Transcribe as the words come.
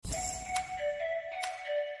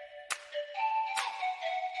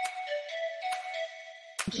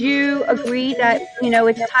you agree that,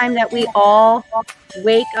 it's time that we all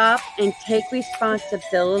wake up and take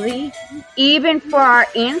responsibility, even for our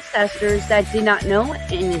ancestors that did not know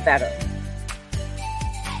any better?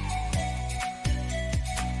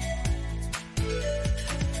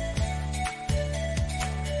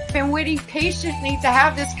 Been waiting patiently to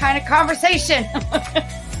have this kind of conversation.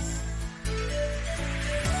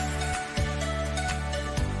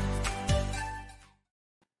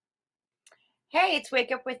 Hey, it's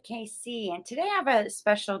Wake Up with KC, and today I have a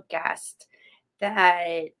special guest that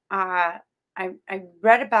I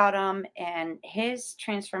read about him, and his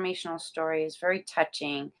transformational story is very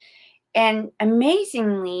touching. And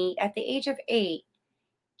amazingly, at the age of 8,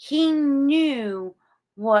 he knew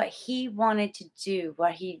what he wanted to do,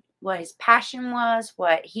 what his passion was,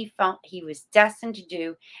 what he felt he was destined to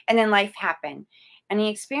do, and then life happened, and he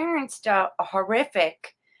experienced a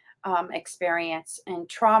horrific experience and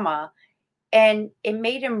trauma, and it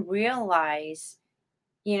made him realize,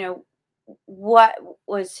 you know, what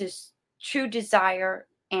was his true desire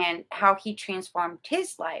and how he transformed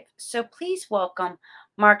his life. So please welcome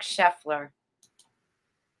Mark Scheffler.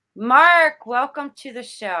 Mark, welcome to the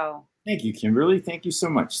show. Thank you, Kimberly. Thank you so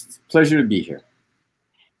much. It's a pleasure to be here.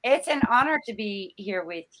 It's an honor to be here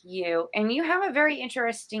with you. And you have a very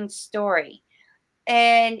interesting story.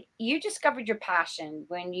 And you discovered your passion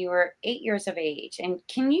when you were 8 years of age. And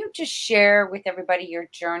can you just share with everybody your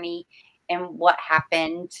journey and what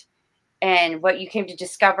happened and what you came to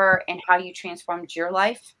discover and how you transformed your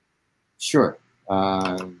life? Sure.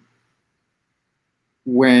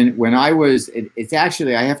 When I was, it's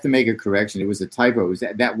actually, I have to make a correction. It was a typo. It was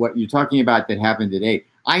that what you're talking about that happened at 8.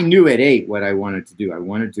 I knew at 8 what I wanted to do. I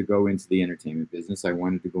wanted to go into the entertainment business. I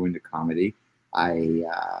wanted to go into comedy. I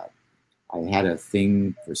had a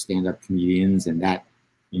thing for stand-up comedians, and that,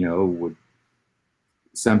 would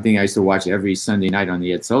something I used to watch every Sunday night on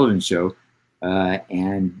the Ed Sullivan Show,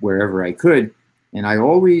 and wherever I could. And I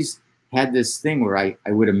always had this thing where I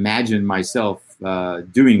would imagine myself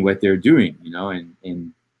doing what they're doing,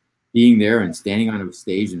 and being there and standing on a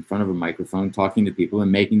stage in front of a microphone, talking to people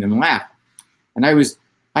and making them laugh. And I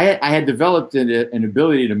had developed an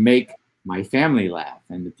ability to make my family laugh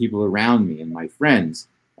and the people around me and my friends.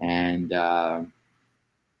 And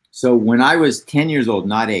so when I was 10 years old,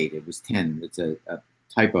 not 8, it was 10. It's a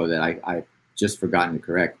typo that I've just forgotten to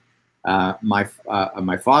correct. My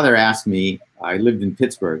father asked me, I lived in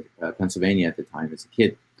Pittsburgh, Pennsylvania at the time as a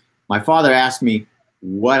kid. My father asked me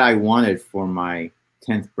what I wanted for my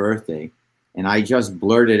 10th birthday, and I just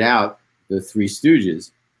blurted out the Three Stooges,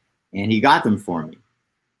 and he got them for me.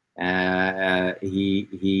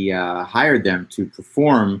 He hired them to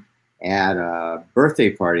perform at a birthday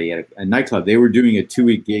party at a nightclub. They were doing a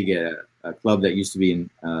 2-week gig at a club that used to be in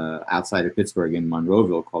outside of Pittsburgh in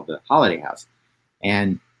Monroeville called the Holiday House.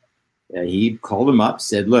 And he called them up,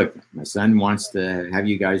 said, "Look, my son wants to have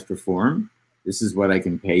you guys perform. This is what I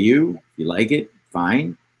can pay you. If you like it,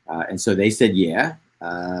 fine." And so they said, yeah.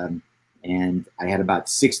 And I had about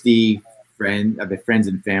 60 friends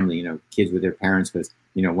and family, kids with their parents, because,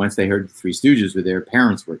 once they heard the Three Stooges, their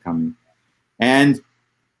parents were coming. And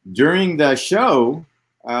during the show,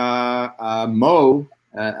 Mo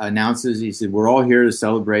announces, he said, "We're all here to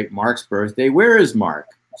celebrate Mark's birthday. Where is Mark?"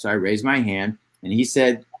 So I raised my hand, and he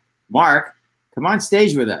said, "Mark, come on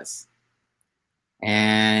stage with us."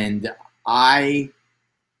 And I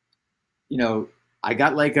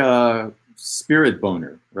got like a spirit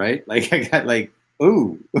boner, right? Like I got like,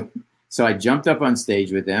 ooh. So I jumped up on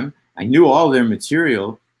stage with them. I knew all their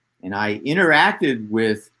material, and I interacted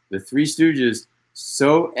with the Three Stooges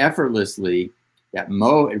so effortlessly that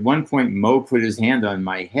at one point, Mo put his hand on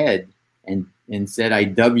my head and said, "I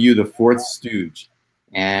dub you the fourth Stooge."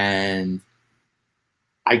 And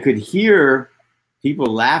I could hear people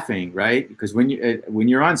laughing, right? Because when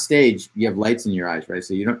you're on stage, you have lights in your eyes, right?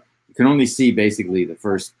 So you can only see basically the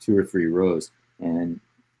first 2 or 3 rows, and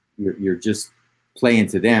you're just playing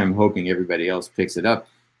to them, hoping everybody else picks it up.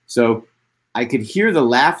 So I could hear the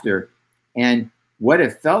laughter, and what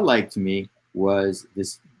it felt like to me was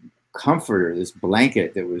this comforter, this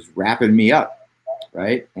blanket that was wrapping me up,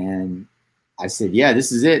 right? And I said, "Yeah,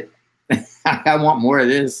 this is it. I want more of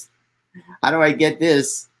this. How do I get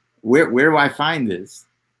this? Where do I find this?"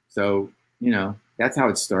 So, that's how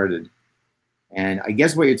it started. And I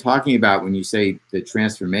guess what you're talking about when you say the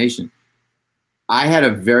transformation, I had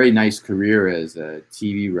a very nice career as a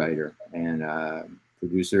TV writer and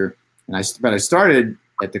producer. But I started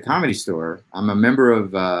at the Comedy Store. I'm a member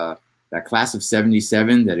of that class of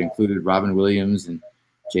 77 that included Robin Williams and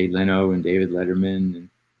Jay Leno and David Letterman and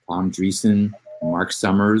Tom Dreesen, and Mark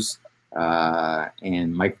Summers,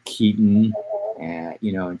 and Mike Keaton,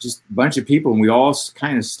 you know, just a bunch of people, and we all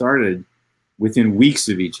kind of started within weeks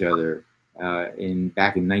of each other back in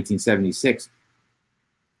 1976.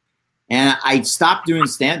 And I stopped doing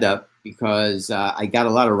stand-up because I got a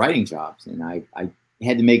lot of writing jobs, and I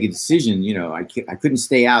had to make a decision. You know, I couldn't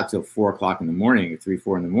stay out till 4 o'clock in the morning or 3,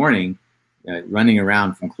 4 in the morning, running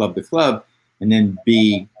around from club to club, and then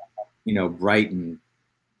be, you know, bright and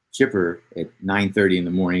chipper at 9:30 in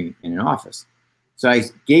the morning in an office. So I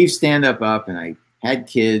gave stand-up up, and I had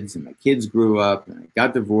kids, and my kids grew up, and I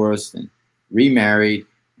got divorced and remarried,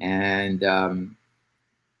 and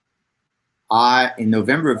in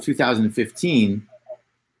November of 2015,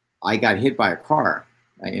 I got hit by a car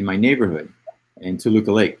in my neighborhood in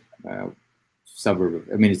Toluca Lake, suburb.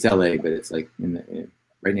 I mean, it's LA, but it's like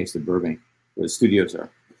right next to Burbank, where the studios are.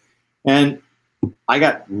 And I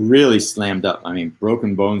got really slammed up. I mean,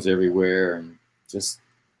 broken bones everywhere, and just,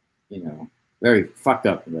 you know, very fucked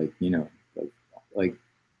up, like, you know, like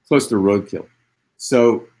close to roadkill.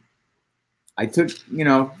 So I took, you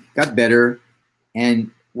know, got better.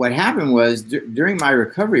 And what happened was during my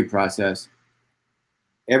recovery process,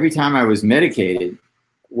 every time I was medicated,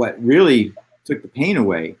 what really took the pain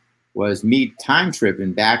away was me time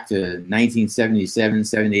tripping back to 1977,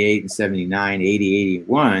 78, and 79, 80,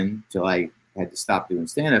 81, till I had to stop doing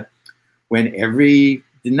stand-up, when every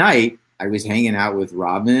night I was hanging out with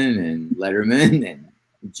Robin and Letterman and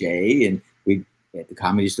Jay, and we at the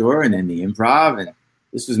Comedy Store and then the Improv, and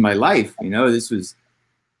this was my life. You know, this was,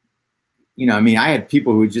 you know, I mean, I had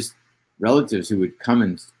people who just, relatives who would come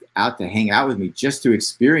and out to hang out with me just to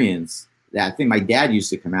experience that thing. My dad used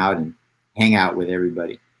to come out and hang out with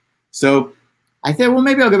everybody. So I thought, well,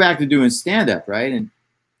 maybe I'll go back to doing stand-up, right?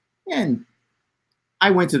 And I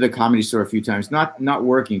went to the Comedy Store a few times, not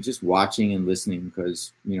working, just watching and listening,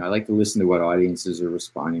 because, you know, I like to listen to what audiences are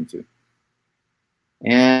responding to.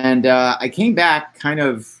 And I came back kind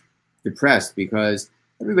of depressed because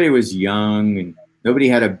everybody was young and nobody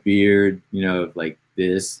had a beard, you know, like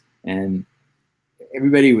this. And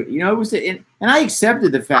everybody, you know, it was, and I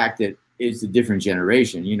accepted the fact that it's a different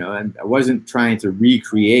generation, you know, and I wasn't trying to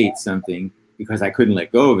recreate something because I couldn't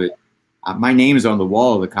let go of it. My name's on the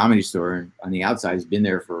wall of the Comedy Store, and on the outside, it's been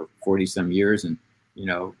there for 40 some years. And, you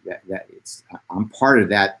know, that it's, I'm part of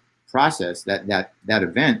that process, that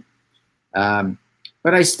event.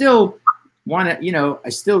 But I still want to, you know, I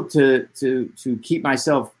still to keep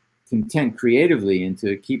myself content creatively and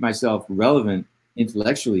to keep myself relevant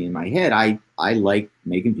intellectually in my head, I like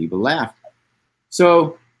making people laugh.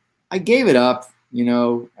 So I gave it up, you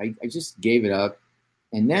know, I just gave it up.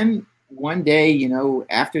 And then one day, you know,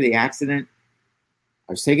 after the accident,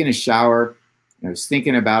 I was taking a shower and I was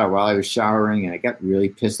thinking about it while I was showering, and I got really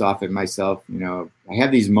pissed off at myself. You know, I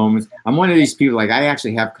have these moments. I'm one of these people, like, I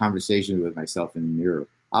actually have conversations with myself in the mirror.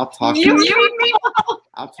 I'll talk to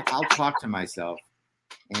myself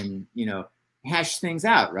and, you know, hash things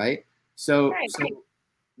out, right? So,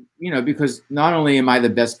 you know, because not only am I the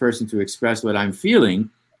best person to express what I'm feeling,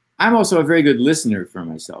 I'm also a very good listener for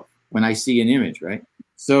myself when I see an image, right?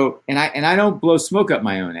 So, and I don't blow smoke up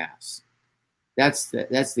my own ass. That's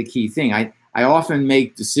the key thing. I often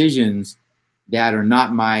make decisions that are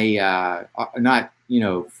not my, not, you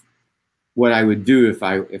know, what I would do if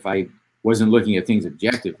I wasn't looking at things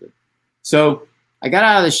objectively. So I got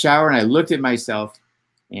out of the shower and I looked at myself,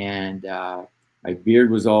 and my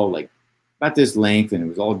beard was all like about this length, and it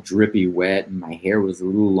was all drippy wet, and my hair was a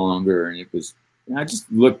little longer, and it was, you know, I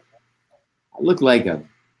looked like a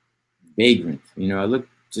vagrant, you know, I looked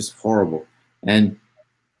just horrible. And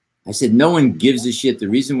I said, no one gives a shit. The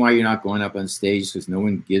reason why you're not going up on stage is because no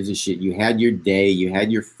one gives a shit. You had your day, you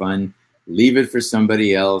had your fun, leave it for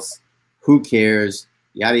somebody else. Who cares?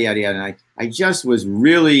 Yada, yada, yada. And I just was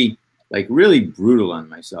really brutal on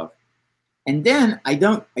myself. And then I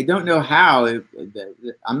don't know how,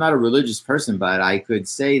 I'm not a religious person, but I could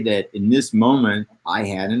say that in this moment I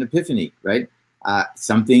had an epiphany, right?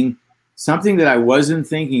 Something that I wasn't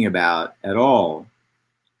thinking about at all,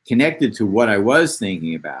 connected to what I was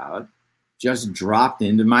thinking about, just dropped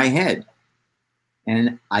into my head.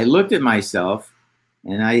 And I looked at myself,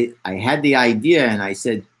 and I had the idea, and I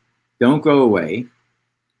said, don't go away.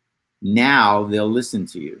 Now they'll listen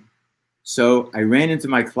to you. So I ran into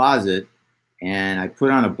my closet, and I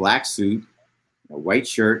put on a black suit, a white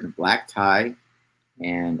shirt, and a black tie.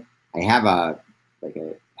 And I have a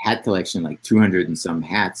hat collection, like 200 and some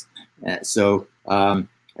hats. So I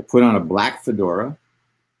put on a black fedora.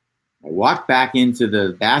 I walked back into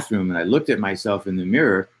the bathroom and I looked at myself in the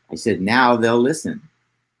mirror. I said, now they'll listen.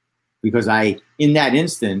 Because I, in that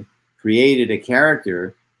instant, created a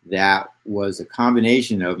character that was a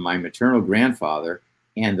combination of my maternal grandfather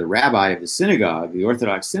and the rabbi of the synagogue, the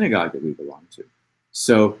Orthodox synagogue that we belong to.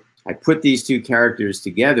 So I put these two characters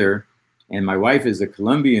together, and my wife is a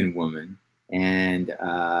Colombian woman, and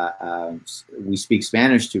we speak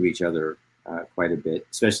Spanish to each other quite a bit,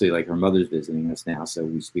 especially like her mother's visiting us now, so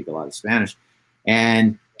we speak a lot of Spanish.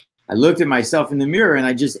 And I looked at myself in the mirror and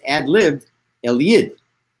I just ad-libbed El Yid,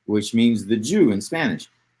 which means the Jew in Spanish.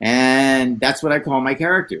 And that's what I call my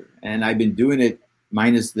character. And I've been doing it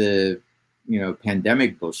minus the,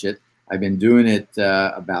 pandemic bullshit. I've been doing it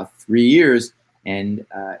about 3 years, and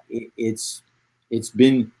it's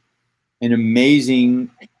been an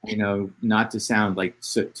amazing, not to sound like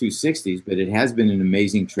 260s, but it has been an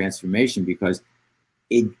amazing transformation because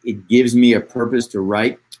it gives me a purpose to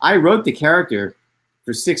write. I wrote the character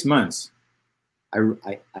for 6 months.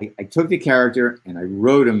 I took the character and I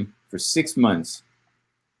wrote him for 6 months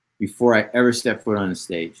before I ever stepped foot on a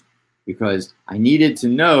stage, because I needed to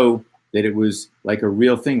know that it was like a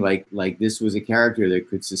real thing, like this was a character that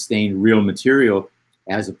could sustain real material,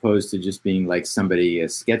 as opposed to just being like something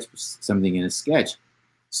in a sketch.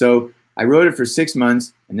 So I wrote it for 6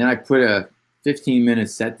 months, and then I put a 15-minute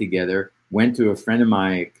set together, went to a friend of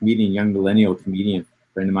mine, a young millennial comedian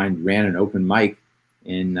friend of mine, ran an open mic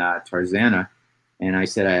in Tarzana, and I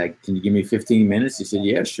said, can you give me 15 minutes? He said,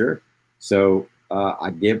 yeah, sure. So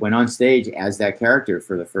I went on stage as that character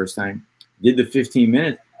for the first time, did the 15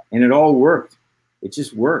 minutes, and it all worked. It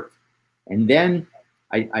just worked. And then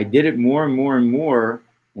I did it more and more and more.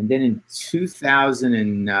 And then in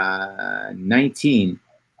 2019,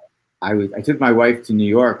 I took my wife to New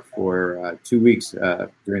York for 2 weeks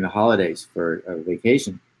during the holidays for a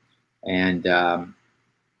vacation. And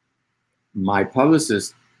my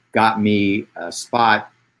publicist got me a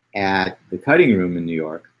spot at the Cutting Room in New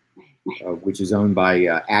York, which is owned by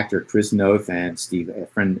actor Chris Noth and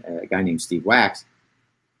a guy named Steve Wax.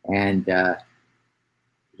 And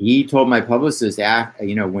he told my publicist,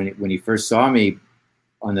 when he first saw me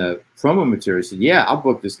on the promo material, he said, yeah, I'll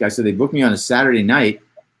book this guy. So they booked me on a Saturday night,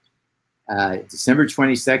 December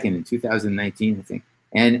 22nd in 2019, I think.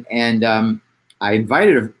 And I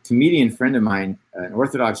invited a comedian friend of mine, an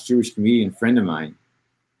Orthodox Jewish comedian friend of mine,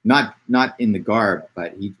 not in the garb,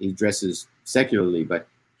 but he dresses secularly, but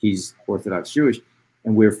he's Orthodox Jewish.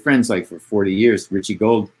 And we're friends like for 40 years, Richie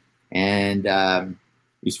Gold. And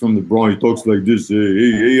he's from the Bronx. He talks like this.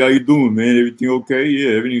 Hey, how you doing, man? Everything okay?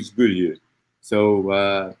 Yeah, everything's good here.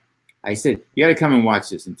 So I said, you got to come and watch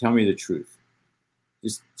this and tell me the truth.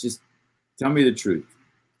 Just tell me the truth.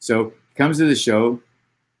 So he comes to the show.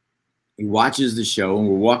 He watches the show, and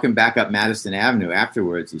we're walking back up Madison Avenue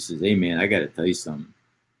afterwards. He says, hey, man, I got to tell you something.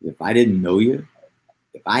 If I didn't know you,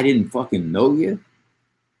 if I didn't fucking know you,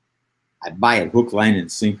 I'd buy it hook, line,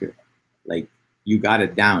 and sinker. Like, you got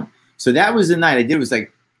it down. So that was the night I did. It was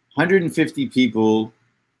like 150 people,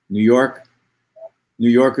 New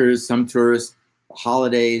Yorkers, some tourists,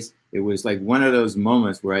 holidays. It was like one of those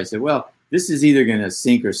moments where I said, well, this is either going to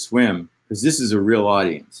sink or swim, because this is a real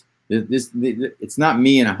audience. It's not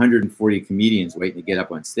me and 140 comedians waiting to get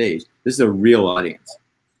up on stage. This is a real audience.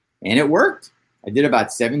 And it worked. I did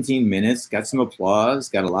about 17 minutes, got some applause,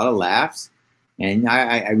 got a lot of laughs. And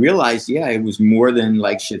I realized, yeah, it was more than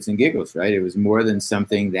like shits and giggles, right? It was more than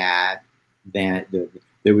something that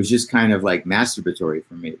was just kind of like masturbatory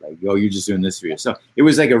for me. Like, oh, you're just doing this for yourself. It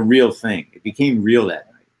was like a real thing. It became real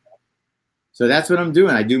that night. So that's what I'm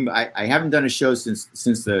doing. I haven't done a show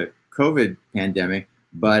since the COVID pandemic,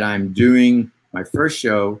 but I'm doing my first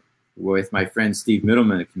show with my friend Steve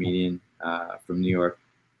Middleman, a comedian from New York,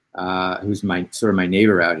 who's my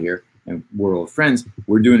neighbor out here. And we're old friends.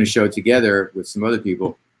 We're doing a show together with some other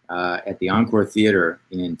people at the Encore Theater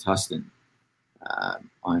in Tustin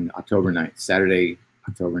on October 9th, Saturday,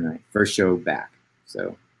 October 9th. First show back.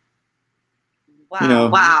 So,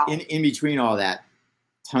 wow. In between all that,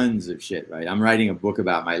 tons of shit, right? I'm writing a book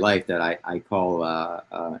about my life that I call,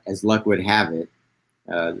 As Luck Would Have It,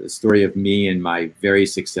 the story of me and my very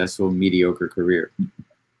successful, mediocre career.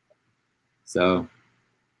 So,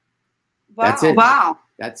 that's it. Wow.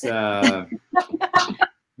 That's it's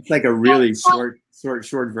like a really short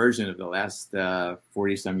version of the last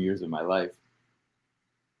 40 some years of my life.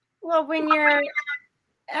 Well, when you're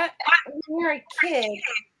a kid,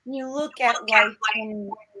 you look at life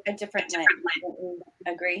in a different lens. Don't you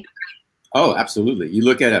agree? Oh, absolutely. You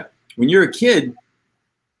look at when you're a kid,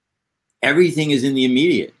 everything is in the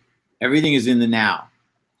immediate. Everything is in the now,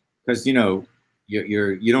 because you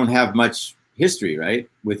don't have much history, right,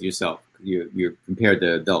 with yourself. You're compared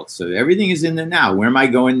to adults. So everything is in the now. Where am I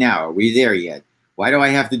going now? Are we there yet? Why do I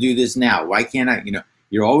have to do this now? Why can't I?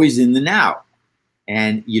 You're always in the now.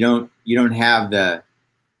 And you don't have the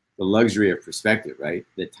the luxury of perspective, right?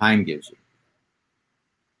 That time gives you.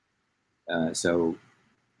 So,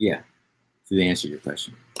 yeah, to answer your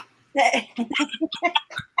question. I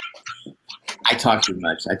talk too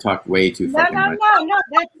much. I talk way too fucking much. No,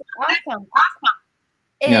 that's awesome.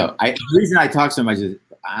 No, the reason I talk so much is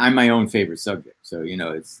I'm my own favorite subject. So,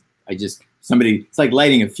 it's like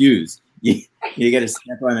lighting a fuse. You got to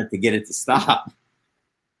step on it to get it to stop.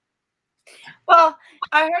 Well,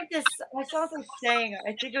 I saw this saying,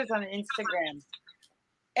 I think it was on Instagram.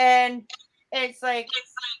 And it's like,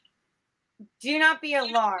 do not be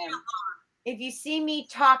alarmed. If you see me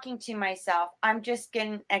talking to myself, I'm just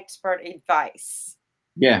getting expert advice.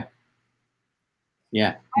 Yeah.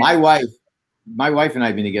 Yeah. My wife and I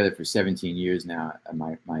have been together for 17 years now.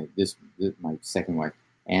 My second wife.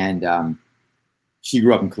 And she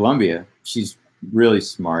grew up in Colombia. She's really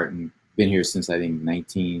smart and been here since I think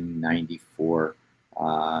 1994.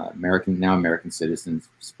 American citizens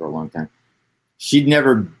for a long time. She'd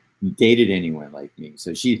never dated anyone like me.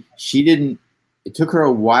 So she didn't. It took her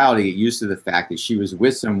a while to get used to the fact that she was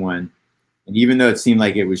with someone, and even though it seemed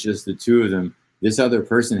like it was just the two of them, this other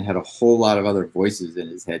person had a whole lot of other voices in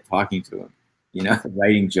his head talking to him,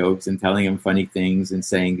 writing jokes and telling him funny things and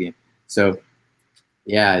saying. So,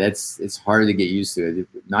 yeah, it's hard to get used to.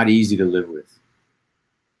 It's not easy to live with.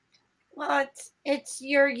 Well, it's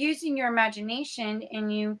you're using your imagination,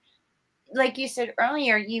 and you, like you said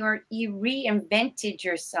earlier, you reinvented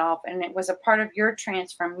yourself, and it was a part of your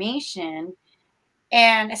transformation.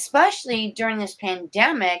 And especially during this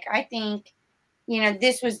pandemic, I think,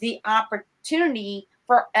 this was the opportunity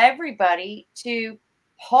for everybody to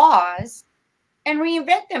pause and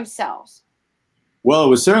reinvent themselves. Well, it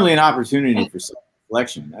was certainly an opportunity for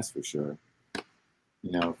self-reflection, that's for sure.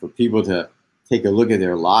 For people to take a look at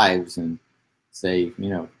their lives and say,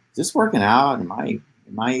 is this working out? Am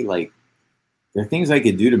I like, there are things I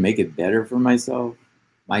could do to make it better for myself?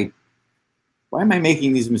 Why am I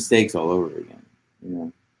making these mistakes all over again?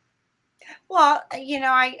 Well,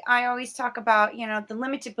 I always talk about, the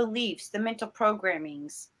limited beliefs, the mental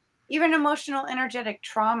programmings, even emotional energetic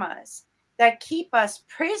traumas that keep us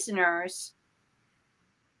prisoners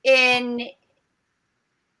in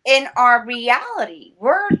our reality.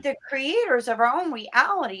 We're the creators of our own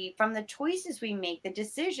reality from the choices we make, the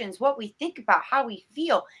decisions, what we think about, how we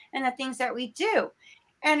feel, and the things that we do.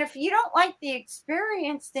 And if you don't like the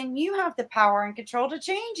experience, then you have the power and control to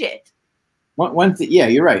change it. One thing, yeah,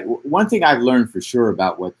 you're right. One thing I've learned for sure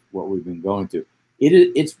about what we've been going through,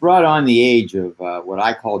 it's brought on the age of what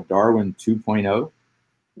I call Darwin 2.0,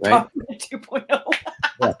 right? Darwin 2.0.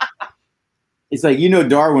 Yeah. It's like,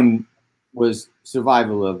 Darwin was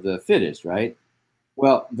survival of the fittest, right?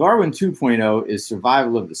 Well, Darwin 2.0 is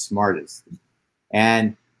survival of the smartest.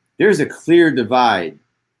 And there's a clear divide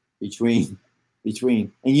between,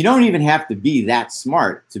 and you don't even have to be that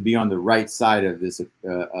smart to be on the right side of this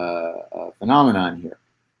phenomenon here.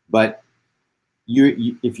 But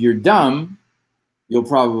if you're dumb, you'll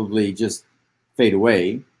probably just fade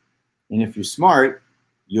away. And if you're smart,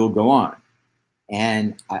 you'll go on.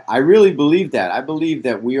 And I really believe that. I believe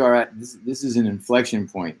that we are at this is an inflection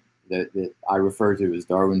point that I refer to as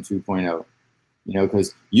Darwin 2.0.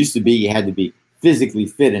 Because used to be you had to be physically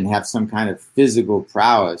fit and have some kind of physical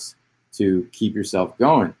prowess to keep yourself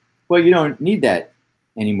going. Well, you don't need that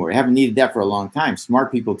anymore. You haven't needed that for a long time.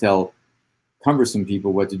 Smart people tell cumbersome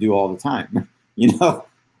people what to do all the time,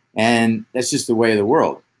 and that's just the way of the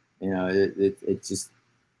world. It's just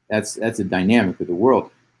that's a dynamic of the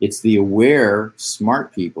world. It's the aware,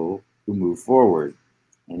 smart people who move forward,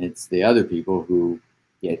 and it's the other people who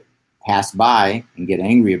get passed by and get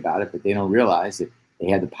angry about it, but they don't realize that they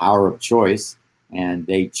have the power of choice and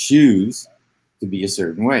they choose to be a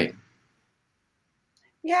certain way.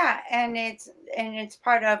 Yeah, and it's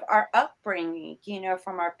part of our upbringing,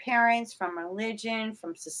 from our parents, from religion,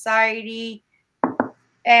 from society,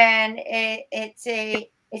 and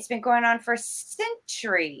it's been going on for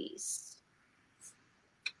centuries.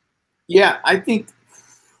 Yeah, I think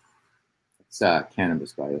it's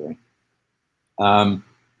cannabis, by the way.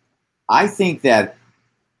 I think that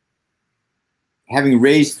having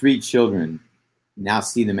raised 3 children, now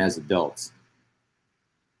see them as adults.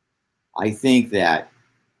 I think that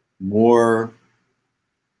more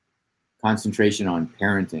concentration on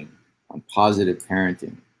parenting, on positive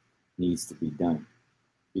parenting, needs to be done,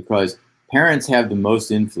 because parents have the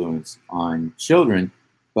most influence on children.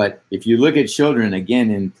 But if you look at children again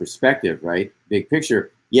in perspective, right, big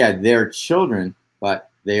picture, yeah, they're children, but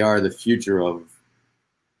they are the future of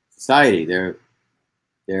society.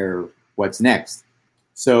 They're what's next.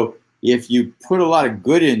 So if you put a lot of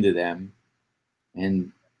good into them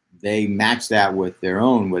and they match that with their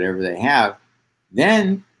own, whatever they have,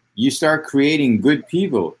 then you start creating good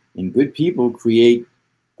people, and good people create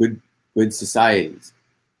good societies.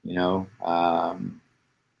 You know,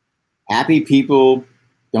 happy people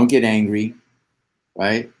don't get angry,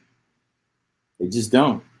 right? They just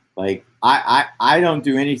don't. Like I don't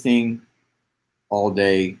do anything all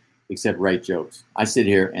day except write jokes. I sit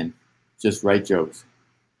here and just write jokes.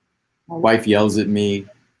 My wife yells at me,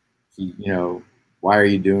 why are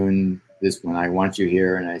you doing this when I want you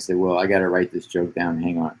here? And I say, well, I got to write this joke down.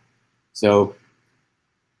 Hang on. So,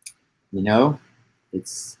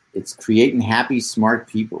 it's creating happy, smart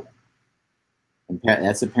people. And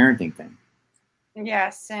that's a parenting thing.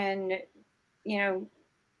 Yes. And,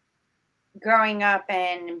 growing up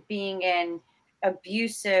and being in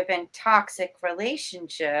abusive and toxic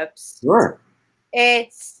relationships. Sure.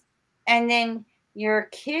 And then your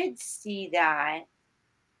kids see that.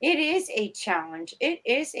 It is a challenge. It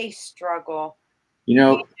is a struggle.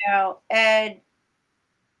 And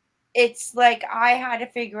it's like I had to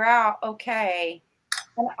figure out, okay.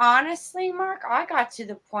 And honestly, Mark, I got to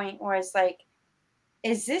the point where it's like,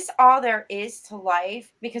 is this all there is to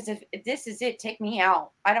life? Because if this is it, take me out.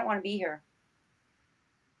 I don't want to be here.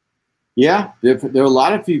 Yeah, there are a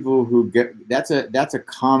lot of people who get that's a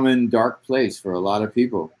common dark place for a lot of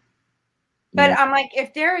people. But I'm like,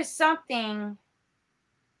 if there is something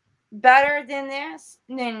better than this,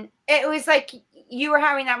 then it was like you were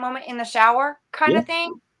having that moment in the shower kind of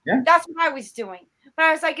thing. Yeah. That's what I was doing. But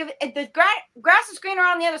I was like, if the grass is greener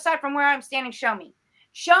on the other side from where I'm standing, show me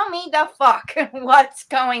the fuck what's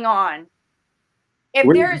going on. If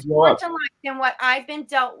there's more to life than what I've been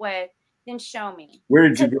dealt with, then show me. Where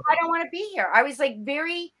did you go? I don't want to be here. I was like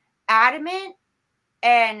very adamant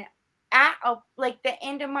and at like the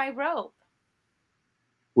end of my rope.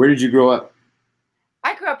 Where did you grow up?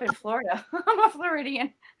 I grew up in Florida. I'm a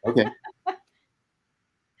Floridian. Okay.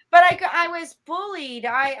 But I was bullied.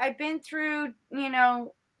 I've been through,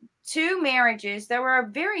 2 marriages that were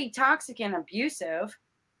very toxic and abusive.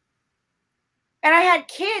 And I had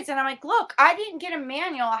kids, and I'm like, look, I didn't get a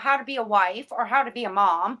manual on how to be a wife or how to be a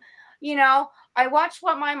mom. I watched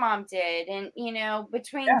what my mom did, and,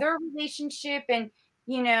 between their relationship and,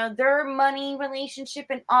 their money relationship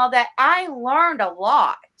and all that, I learned a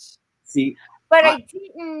lot. See, but I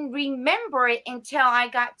didn't remember it until I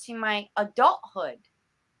got to my adulthood.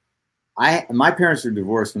 My parents were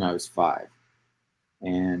divorced when I was 5.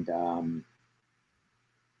 And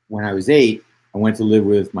when I was 8, I went to live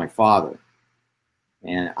with my father.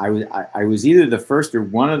 And I was either the first or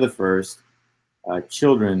one of the first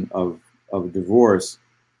children of divorce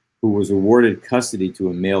who was awarded custody to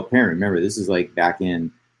a male parent. Remember, this is like back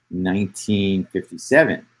in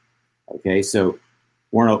 1957. Okay, so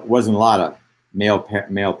wasn't a lot of male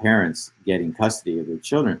parents getting custody of their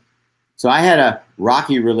children. So I had a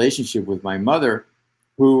rocky relationship with my mother,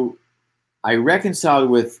 who I reconciled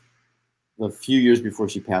with a few years before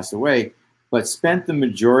she passed away, but spent the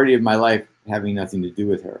majority of my life having nothing to do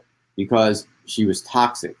with her because she was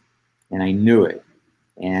toxic, and I knew it.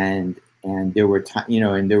 And there were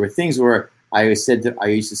and there were things where I used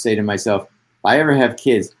to say to myself, if I ever have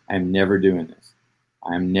kids, I'm never doing this.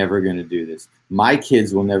 I'm never going to do this. My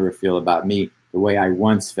kids will never feel about me the way I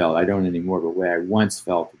once felt. I don't anymore, but the way I once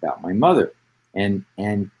felt about my mother. And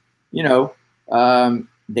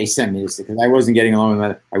they sent me this because I wasn't getting along with my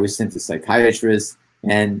mother. I was sent to psychiatrists,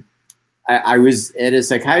 and I was at a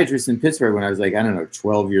psychiatrist in Pittsburgh when I was like,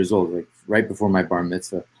 12 years old, like right before my bar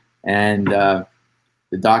mitzvah. And the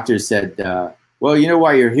doctor said, well, you know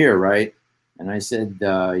why you're here, right? And I said,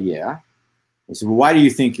 yeah. He said, well, why do you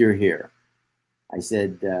think you're here? I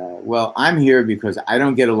said, well, I'm here because I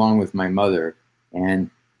don't get along with my mother, and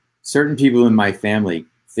certain people in my family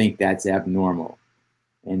think that's abnormal.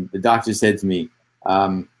 And the doctor said to me,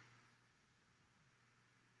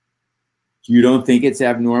 you don't think it's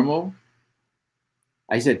abnormal?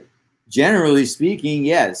 I said, generally speaking,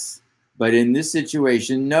 yes. But in this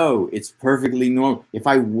situation, no, it's perfectly normal. If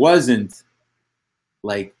I wasn't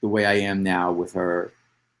like the way I am now with her,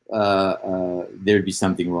 there'd be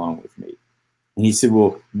something wrong with me. And he said,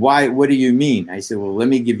 well, why? What do you mean? I said, well, let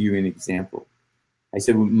me give you an example. I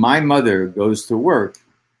said, well, my mother goes to work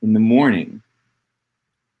in the morning.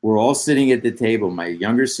 We're all sitting at the table. My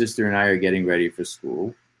younger sister and I are getting ready for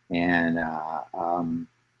school. And the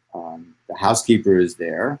housekeeper is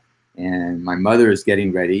there. And my mother is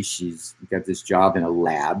getting ready. She's got this job in a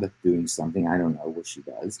lab doing something. I don't know what she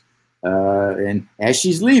does. And as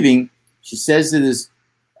she's leaving, she says to this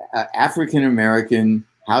African-American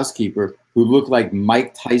housekeeper who looked like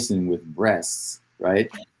Mike Tyson with breasts, right?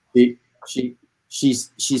 She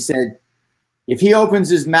said, If he opens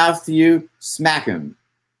his mouth to you, smack him.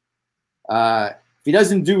 If he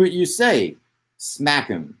doesn't do what you say, smack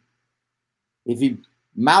him. If he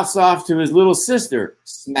mouths off to his little sister,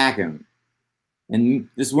 smack him. And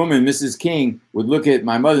this woman, Mrs. King, would look at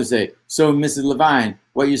my mother and say, so, Mrs. Levine,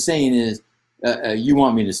 what you're saying is you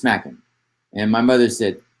want me to smack him. And my mother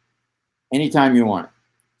said, anytime you want.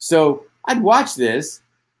 So I'd watch this,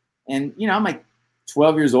 and, I'm like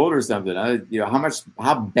 12 years old or something.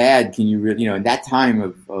 How bad can you really, in that time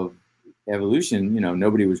of evolution,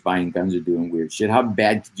 nobody was buying guns or doing weird shit. How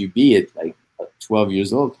bad could you be at like 12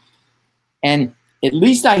 years old? And at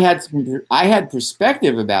least I had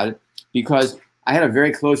perspective about it, because I had a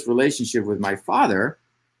very close relationship with my father,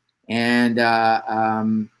 and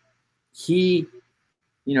he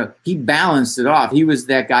balanced it off. He was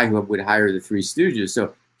that guy who would hire the Three Stooges,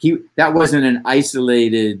 so that wasn't an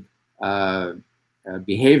isolated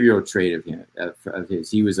behavioral trait of his.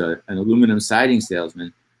 He was an aluminum siding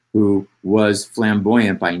salesman who was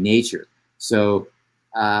flamboyant by nature. So,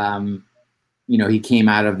 he came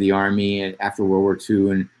out of the army after World War II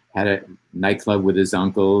and had a nightclub with his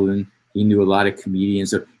uncle, and he knew a lot of comedians.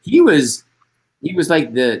 So he was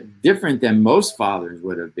like different than most fathers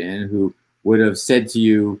would have been, who would have said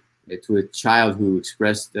to a child who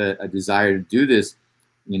expressed a desire to do this,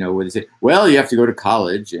 would have said, well, you have to go to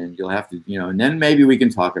college and you'll have to, and then maybe we can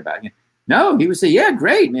talk about it. No, he would say, yeah,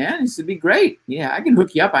 great, man. This would be great. Yeah, I can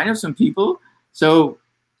hook you up. I know some people. So,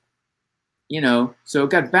 so it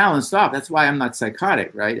got balanced off. That's why I'm not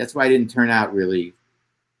psychotic, right? That's why I didn't turn out really.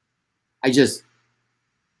 I just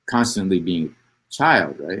constantly being a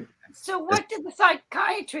child, right? So what did the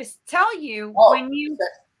psychiatrist tell you when you...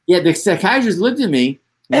 Yeah, the psychiatrist looked at me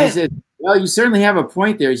and he said, well, you certainly have a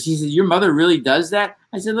point there. She said, your mother really does that?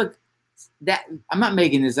 I said, look, I'm not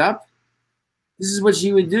making this up. This is what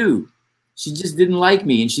she would do. She just didn't like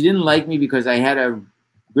me. And she didn't like me because I had a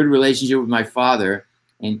good relationship with my father.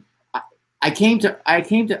 And I came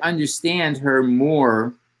to understand her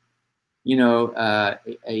more, in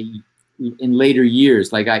later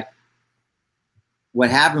years. What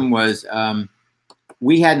happened was,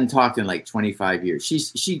 we hadn't talked in like 25 years.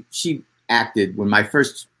 She acted when my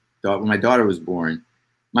daughter was born.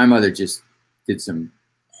 My mother just did some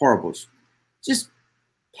horrible, just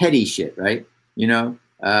petty shit, right?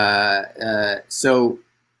 So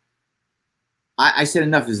I said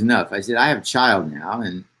enough is enough. I said, I have a child now,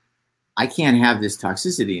 and I can't have this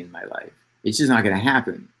toxicity in my life. It's just not going to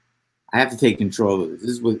happen. I have to take control of this. This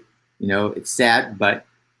is what, it's sad, but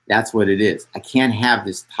that's what it is. I can't have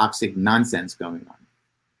this toxic nonsense going on.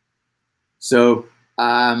 So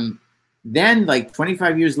then, like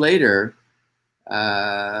 25 years later,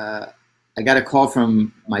 I got a call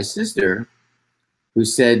from my sister who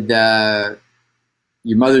said,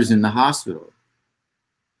 your mother's in the hospital.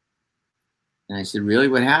 And I said, really?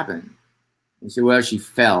 What happened? He said, well, she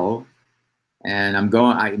fell. And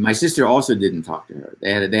my sister also didn't talk to her.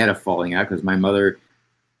 They had a falling out because my mother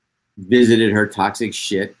visited her toxic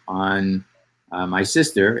shit on my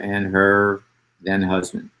sister and her then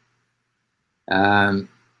husband. I'm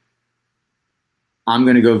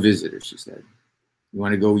going to go visit her, she said. You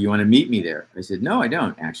want to meet me there? I said, no, I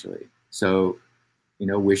don't actually. So,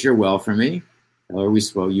 wish her well for me. Tell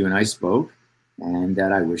her you and I spoke, and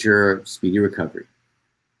that I wish her a speedy recovery.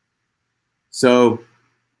 So a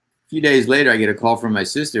few days later, I get a call from my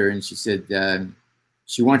sister, and she said,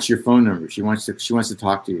 she wants your phone number. She wants to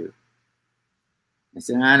talk to you. I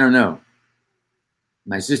said, I don't know.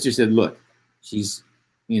 My sister said, look, she was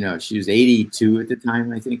 82 at the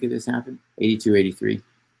time, I think this happened, 82, 83.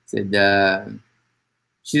 Said,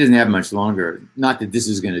 she doesn't have much longer. Not that this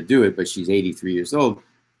is going to do it, but she's 83 years old.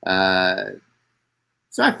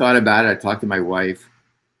 So I thought about it. I talked to my wife,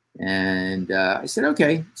 and I said,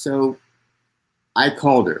 okay. So I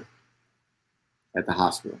called her at the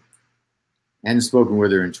hospital. I hadn't spoken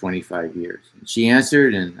with her in 25 years. And she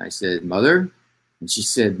answered, and I said, Mother? And she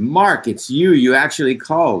said, Mark, it's you. You actually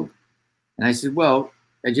called. And I said, well,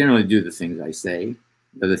 I generally do the things I say.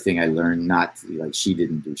 Another thing I learned not to, like, she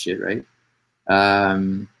didn't do shit, right?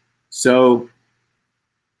 So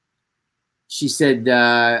she said,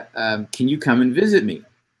 can you come and visit me?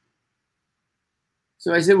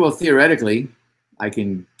 So I said, well, theoretically, I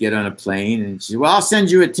can get on a plane. And she said, well, I'll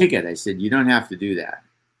send you a ticket. I said, you don't have to do that.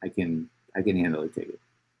 I can handle a ticket.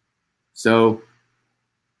 So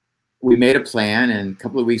we made a plan, and a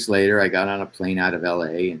couple of weeks later, I got on a plane out of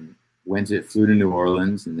LA and flew to New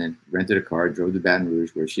Orleans, and then rented a car, drove to Baton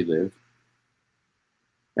Rouge where she lived.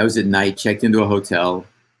 That was at night, checked into a hotel,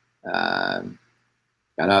 got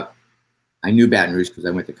up. I knew Baton Rouge because I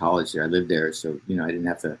went to college there. I lived there, so I didn't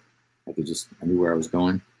have to. I knew where I was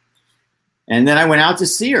going. And then I went out to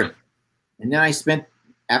see her. And then I spent,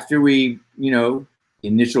 after we,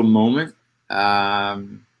 initial moment,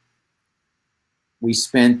 we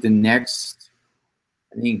spent the next,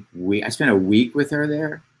 I spent a week with her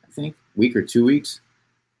there, week or 2 weeks.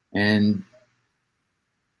 And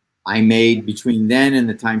I made, between then and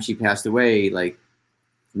the time she passed away, like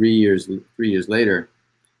 3 years later,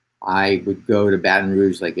 I would go to Baton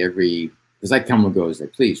Rouge because I come and go as I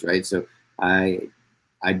please, right? So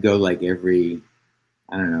I'd go like every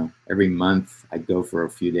month. I'd go for a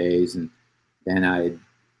few days, and then I'd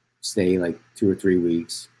stay like 2 or 3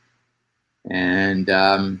 weeks. And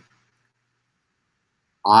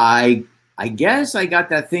I guess I got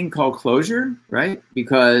that thing called closure, right?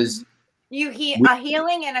 Because a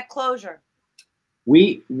healing and a closure.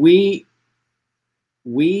 We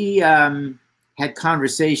had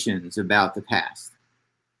conversations about the past.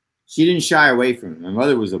 She didn't shy away from it. My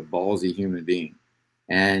mother was a ballsy human being,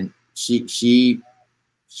 and she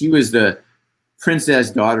was the princess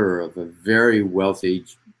daughter of a very wealthy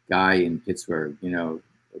guy in Pittsburgh.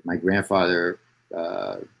 My grandfather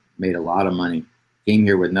made a lot of money, came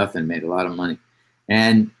here with nothing, made a lot of money.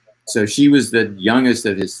 And so she was the youngest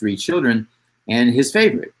of his 3 children and his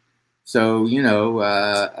favorite. So,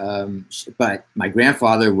 but my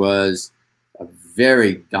grandfather was a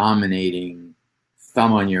very dominating,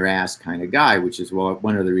 thumb on your ass kind of guy, which is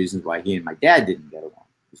one of the reasons why he and my dad didn't get along.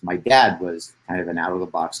 Because my dad was kind of an out of the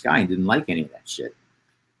box guy and didn't like any of that shit.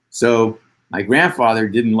 So my grandfather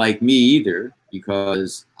didn't like me either,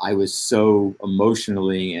 because I was so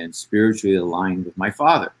emotionally and spiritually aligned with my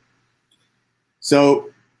father. So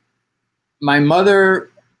my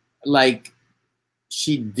mother,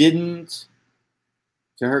 she didn't,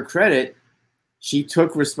 to her credit, she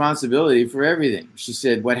took responsibility for everything. She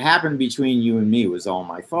said, what happened between you and me was all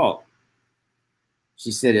my fault.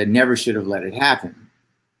 She said, I never should have let it happen.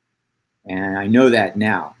 And I know that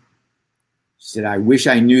now. She said, I wish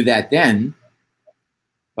I knew that then,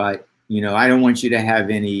 but, I don't want you to have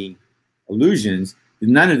any illusions.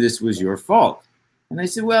 None of this was your fault. And I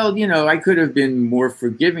said, well, I could have been more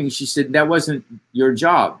forgiving. She said, that wasn't your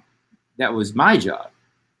job. That was my job.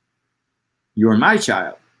 You're my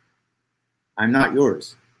child. I'm not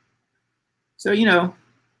yours. So,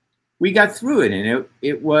 we got through it, and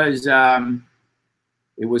it was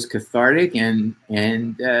cathartic. And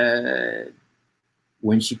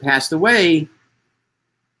when she passed away,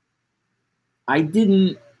 I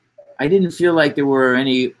didn't feel like there were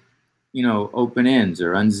any, open ends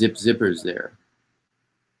or unzipped zippers there.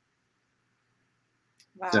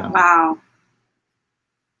 Wow.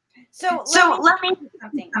 So let me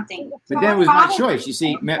something. But then it was my choice. You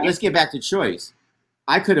see, let's get back to choice.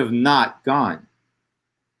 I could have not gone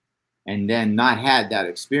and then not had that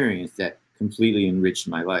experience that completely enriched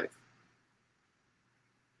my life.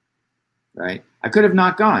 Right? I could have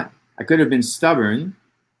not gone. I could have been stubborn.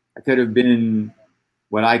 I could have been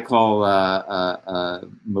what I call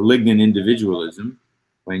malignant individualism,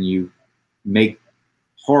 when you make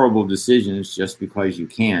horrible decisions just because you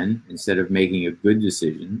can, instead of making a good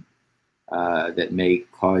decision that may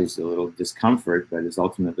cause a little discomfort, but is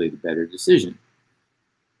ultimately the better decision.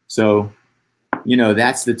 So,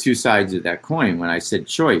 that's the two sides of that coin. When I said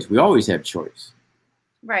choice, we always have choice.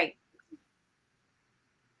 Right.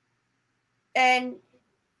 And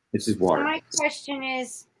this is water. So my question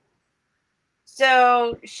is,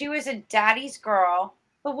 so she was a daddy's girl,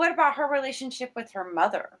 but what about her relationship with her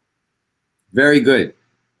mother? Very good.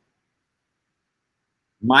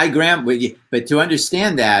 But to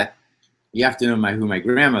understand that, you have to know who my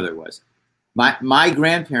grandmother was. My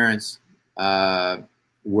grandparents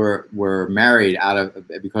were married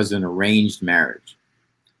because of an arranged marriage.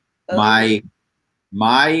 Okay.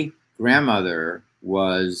 My grandmother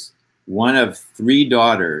was one of 3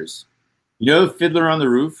 daughters. Fiddler on the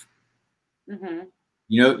Roof? Mm-hmm.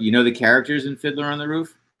 You know the characters in Fiddler on the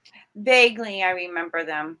Roof? Vaguely, I remember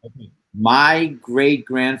them. Okay. My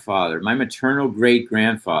great-grandfather, my maternal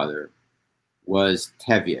great-grandfather, was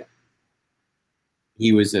Tevye.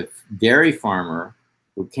 He was a dairy farmer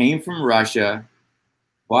who came from Russia,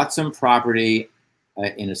 bought some property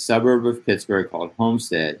in a suburb of Pittsburgh called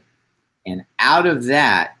Homestead, and out of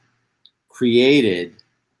that created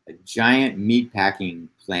a giant meatpacking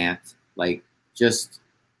plant, the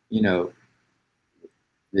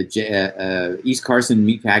East Carson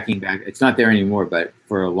meatpacking back. It's not there anymore, but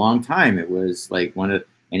for a long time it was like and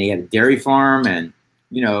he had a dairy farm, and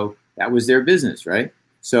that was their business, right?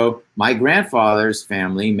 So my grandfather's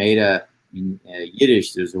family made in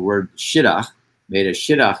Yiddish, there's a word shidduch, made a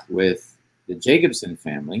shidduch with the Jacobson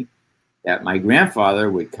family, that my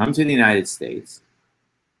grandfather would come to the United States,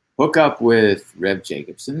 hook up with Rev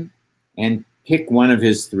Jacobson, and pick one of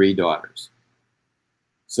his 3 daughters.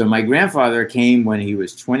 So my grandfather came when he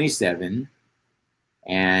was 27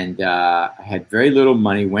 and had very little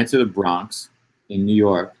money, went to the Bronx in New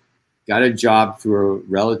York, got a job through a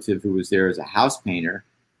relative who was there as a house painter,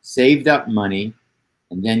 saved up money,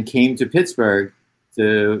 and then came to Pittsburgh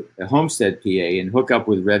to Homestead, PA, and hook up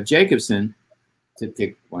with Rev Jacobson to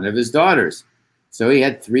pick one of his daughters. So he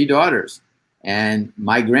had 3 daughters. And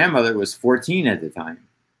my grandmother was 14 at the time,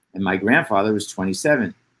 and my grandfather was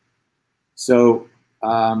 27. So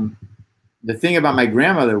the thing about my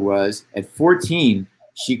grandmother was, at 14,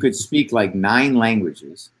 she could speak like 9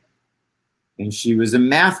 languages, and she was a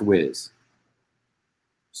math whiz.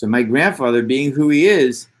 So my grandfather, being who he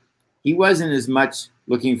is, he wasn't as much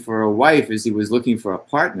looking for a wife as he was looking for a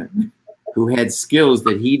partner who had skills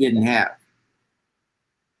that he didn't have.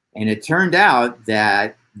 And it turned out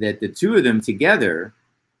that the 2 of them together,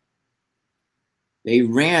 they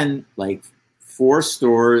ran like 4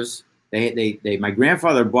 stores. My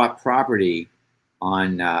grandfather bought property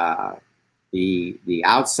on the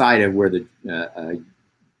outside of where the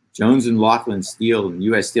Jones and Laughlin Steel and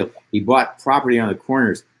U.S. Steel. He bought property on the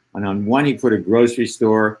corners, and on one he put a grocery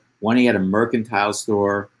store, one he had a mercantile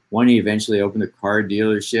store, one he eventually opened a car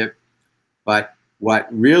dealership. But what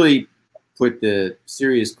really put the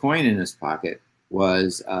serious coin in his pocket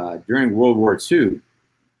was during World War II,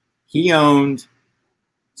 he owned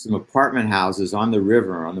some apartment houses on the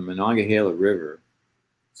river, on the Monongahela River.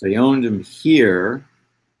 So he owned them here,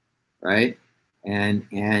 right? And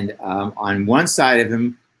on one side of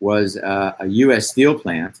him was a U.S. Steel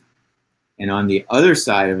plant, and on the other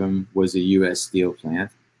side of him was a U.S. Steel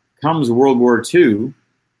plant. Comes World War II,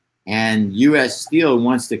 and U.S. Steel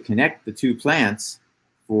wants to connect the 2 plants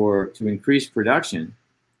to increase production.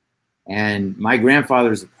 And my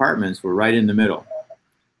grandfather's apartments were right in the middle.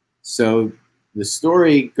 So the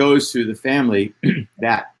story goes through the family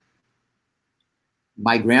that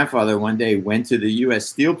my grandfather one day went to the U.S.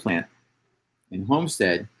 Steel plant in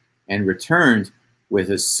Homestead and returned with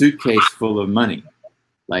a suitcase full of money,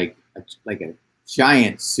 like a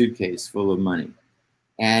giant suitcase full of money.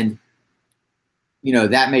 And, you know,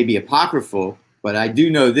 that may be apocryphal, but I do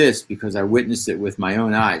know this because I witnessed it with my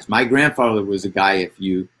own eyes. My grandfather was a guy, if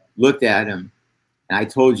you looked at him, and I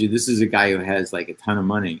told you this is a guy who has like a ton of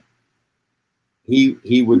money,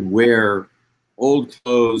 he would wear old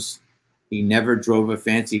clothes. He never drove a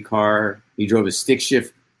fancy car. He drove a stick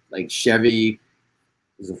shift like Chevy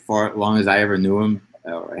as long as I ever knew him.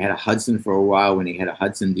 I had a Hudson for a while when he had a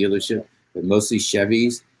Hudson dealership, but mostly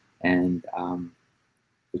Chevys. And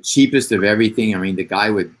the cheapest of everything. I mean, the guy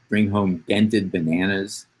would bring home dented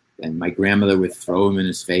bananas, and my grandmother would throw them in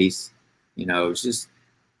his face. You know, it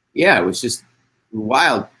was just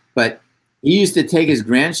wild. But he used to take his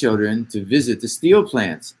grandchildren to visit the steel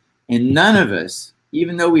plants, and none of us,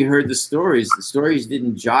 even though we heard the stories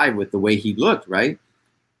didn't jive with the way he looked, right?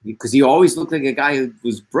 Because he always looked like a guy who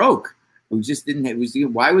was broke, who just didn't have,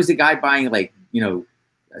 why was the guy buying like, you know,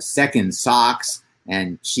 second socks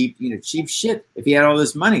and cheap shit if he had all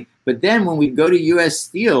this money? But then when we'd go to U.S.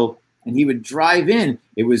 Steel and he would drive in,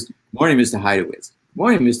 it was, "Morning, Mr. Heidowitz.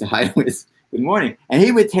 Morning, Mr. Heidowitz. Good morning." And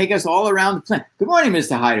he would take us all around the plant. "Good morning,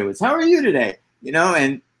 Mr. Heidowitz. How are you today?" You know,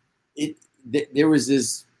 and there was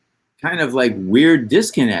this kind of like weird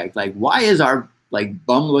disconnect. Like, why is our like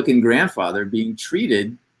bum-looking grandfather being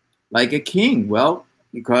treated like a king? Well,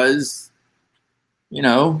 because, you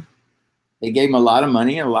know, they gave him a lot of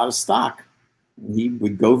money and a lot of stock. And he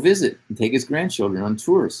would go visit and take his grandchildren on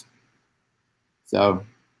tours. So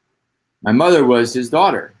my mother was his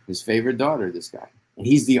daughter, his favorite daughter, this guy. And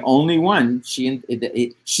he's the only one, she's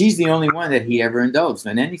the only one that he ever indulged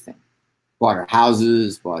in anything. Bought her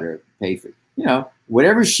houses, paid for, you know,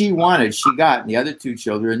 whatever she wanted, she got. And the other 2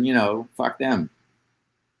 children, you know, fuck them.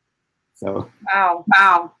 So. Wow.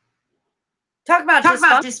 Talk about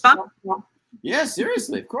dysfunction. Yeah,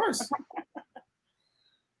 seriously, of course.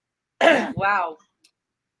 Wow.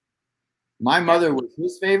 My mother was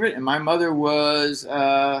his favorite, and my mother was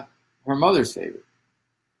her mother's favorite.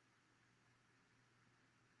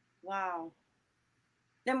 Wow.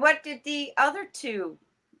 Then what did the other 2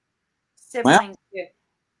 siblings do?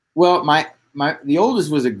 Well, the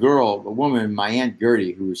oldest was a girl, a woman, my Aunt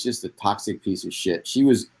Gertie, who was just a toxic piece of shit. She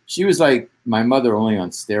was like my mother, only on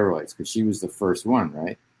steroids, because she was the first one,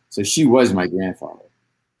 right? So she was my grandfather.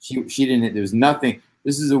 She didn't. There was nothing.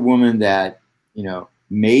 This is a woman that, you know,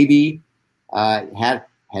 maybe had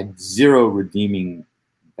zero redeeming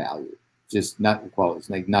value, just nothing qualities,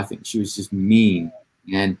 like nothing. She was just mean.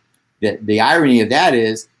 And the irony of that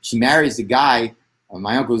is she marries a guy,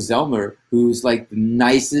 my Uncle Zelmer, who's like the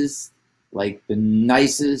nicest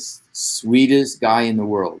sweetest guy in the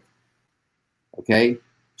world. Okay?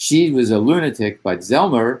 She was a lunatic, but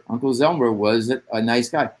Uncle Zelmer was a nice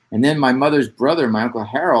guy. And then my mother's brother, my Uncle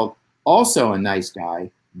Harold, also a nice guy,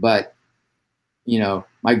 but,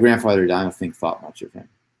 my grandfather, I don't think, thought much of him.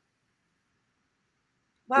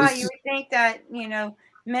 Wow, you would think that,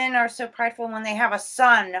 men are so prideful when they have a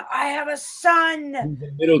son. I have a son. He's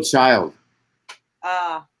a middle child.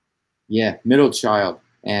 Yeah, middle child.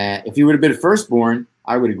 And if he would have been a firstborn,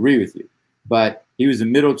 I would agree with you. But he was a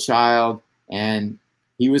middle child, and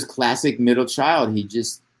he was classic middle child. He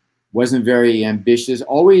just wasn't very ambitious,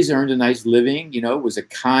 always earned a nice living, was a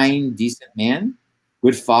kind, decent man,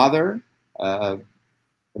 good father, a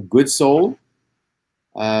good soul,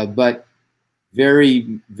 but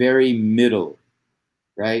very, very middle,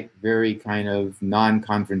 right? Very kind of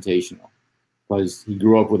non-confrontational, because he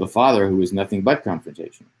grew up with a father who was nothing but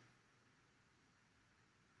confrontational.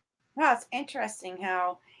 Wow, it's interesting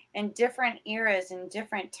how in different eras and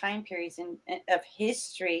different time periods of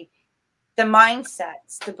history, the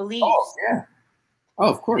mindsets, the beliefs. Oh, yeah. Oh,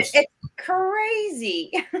 of course. It's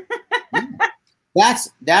crazy.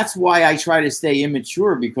 That's why I try to stay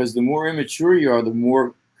immature, because the more immature you are, the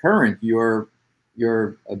more current your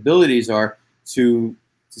abilities are to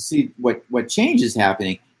see what change is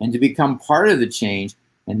happening and to become part of the change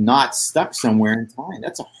and not stuck somewhere in time.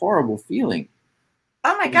 That's a horrible feeling.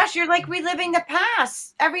 Oh my gosh, you're like reliving the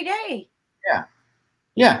past every day. Yeah.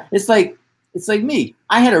 Yeah. It's like me.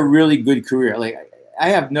 I had a really good career. Like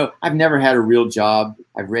I've never had a real job.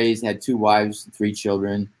 I've had 2 wives, 3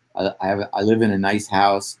 children. I live in a nice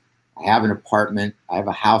house. I have an apartment. I have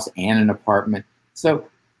a house and an apartment. So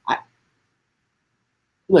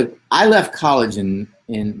I left college in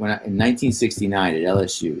 1969 at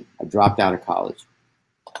LSU. I dropped out of college,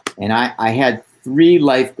 and I had 3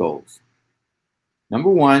 life goals. Number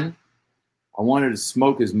 1, I wanted to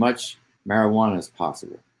smoke as much marijuana as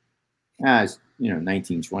possible. As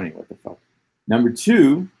 1920, what the fuck. Number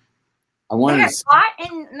 2, I wanted to pot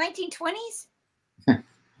in 1920s.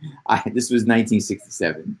 This was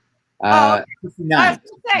 1967. 69. I was going to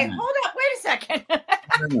say, hold up, wait a second.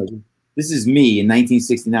 No. This is me in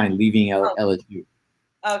 1969 leaving LSU.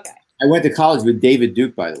 Okay. I went to college with David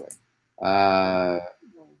Duke, by the way.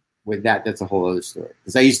 With that's a whole other story,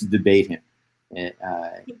 because I used to debate him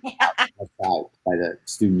outside by the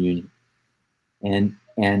student union.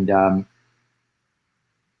 And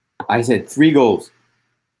I said 3 goals: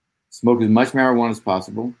 smoke as much marijuana as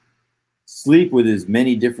possible, sleep with as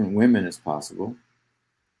many different women as possible,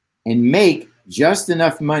 and make just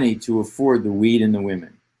enough money to afford the weed and the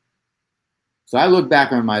women. So I look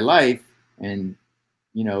back on my life and,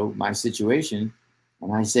 my situation,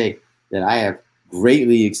 and I say that I have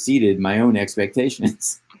greatly exceeded my own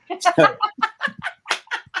expectations. So,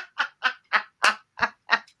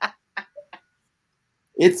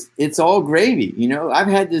 it's all gravy. I've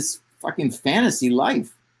had this fucking fantasy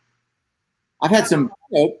life. I've had some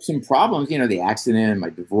problems, the accident and my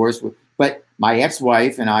divorce, but my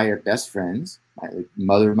ex-wife and I are best friends. My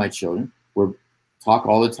mother of my children. We talk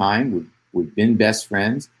all the time. We've been best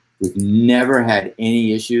friends. We've never had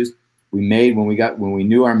any issues. When we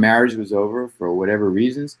knew our marriage was over for whatever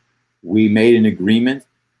reasons, we made an agreement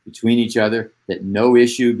between each other that no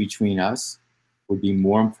issue between us would be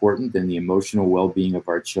more important than the emotional well-being of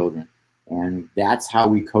our children. And that's how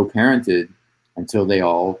we co-parented until they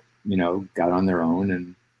all, got on their own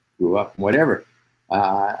and grew up, whatever.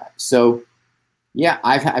 So yeah,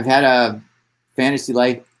 I've had a fantasy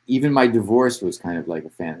life. Even my divorce was kind of like a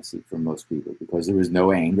fantasy for most people, because there was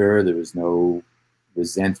no anger, there was no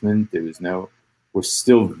resentment, we're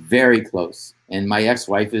still very close. And my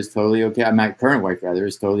ex-wife is totally okay. My current wife, rather,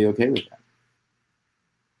 is totally okay with that.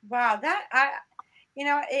 Wow,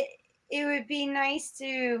 it would be nice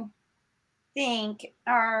to think,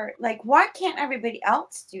 or like, why can't everybody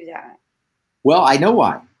else do that? Well, I know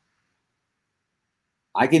why.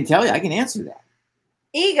 I can tell you, I can answer that.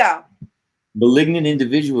 Ego. Malignant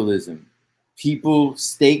individualism. People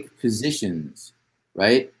stake positions,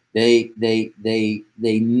 right? They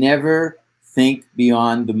never think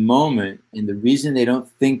beyond the moment. And the reason they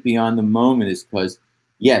don't think beyond the moment is because,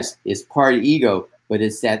 yes, it's part ego, but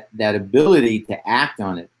it's that ability to act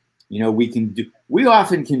on it. We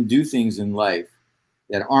often can do things in life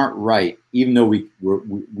that aren't right, even though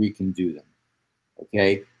we can do them.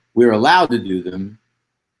 Okay? We're allowed to do them.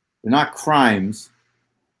 They're not crimes,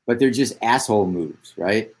 but they're just asshole moves,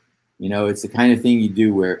 right? It's the kind of thing you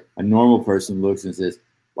do where a normal person looks and says,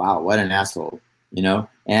 wow, what an asshole,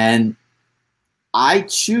 And I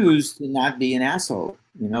choose to not be an asshole.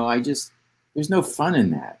 There's no fun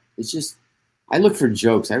in that. It's just, I look for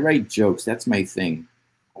jokes. I write jokes. That's my thing.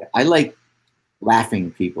 I like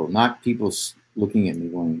laughing people, not people looking at me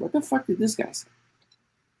going, "What the fuck did this guy say?"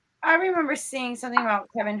 I remember seeing something about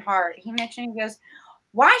Kevin Hart. He mentioned, he goes,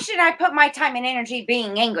 "Why should I put my time and energy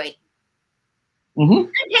being angry? Mm-hmm.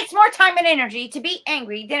 It takes more time and energy to be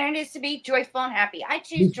angry than it is to be joyful and happy. I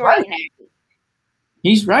choose He's joy right. and happy."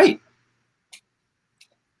 He's right.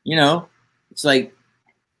 You know, it's like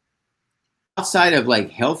outside of like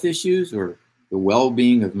health issues or the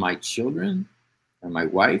well-being of my children or my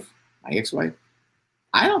wife, my ex-wife,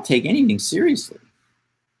 I don't take anything seriously.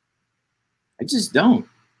 I just don't.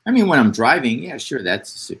 I mean, when I'm driving, yeah, sure,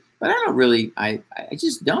 that's, but I don't really, I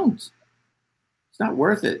just don't. It's not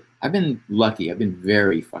worth it. I've been lucky. I've been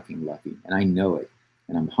very fucking lucky, and I know it,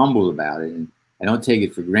 and I'm humble about it, and I don't take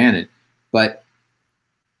it for granted. But,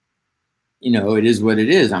 you know, it is what it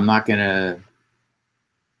is. I'm not going to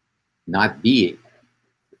not be,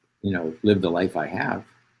 you know, live the life I have.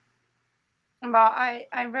 Well,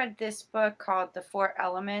 I read this book called The Four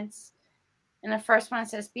Elements. And the first one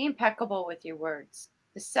says, be impeccable with your words.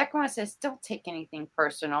 The second one says, don't take anything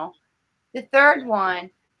personal. The third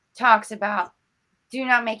one talks about, do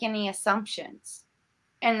not make any assumptions.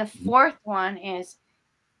 And the fourth one is,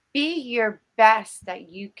 be your best that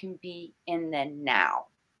you can be in the now.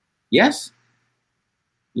 Yes.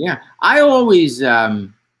 Yeah. I always,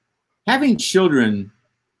 having children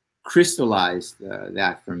crystallized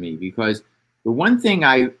that for me, because the one thing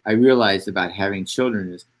I realized about having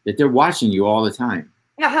children is that they're watching you all the time.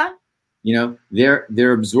 Uh-huh. You know,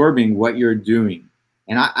 they're absorbing what you're doing.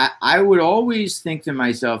 And I would always think to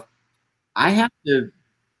myself, I have to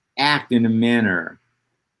act in a manner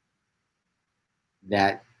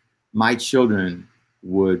that my children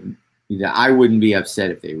would, that I wouldn't be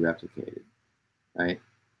upset if they replicated, right?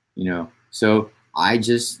 You know, so I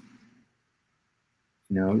just,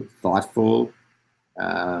 you know, thoughtful,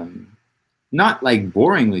 not like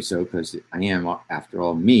boringly so, because I am, after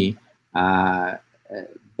all, me.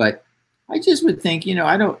 But I just would think, you know,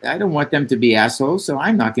 I don't want them to be assholes, so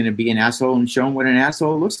I'm not going to be an asshole and show them what an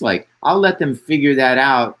asshole looks like. I'll let them figure that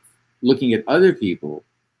out, looking at other people,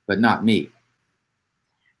 but not me.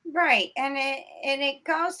 Right. And it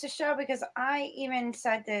goes to show, because I even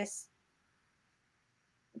said this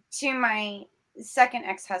to my second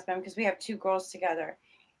ex-husband, because we have two girls together.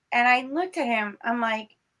 And I looked at him, I'm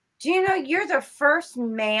like, do you know you're the first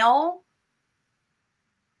male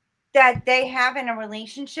that they have in a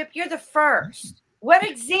relationship? You're the first. What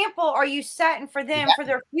example are you setting for them for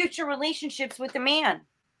their future relationships with a man?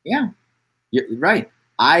 Yeah, you're right.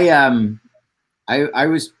 I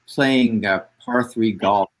was playing par 3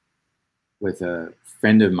 golf with a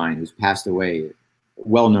friend of mine who's passed away, a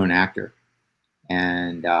well-known actor,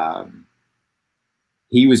 and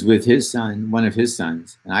he was with his son, one of his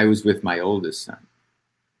sons, and I was with my oldest son.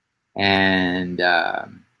 And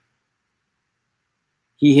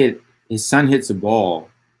his son hits a ball,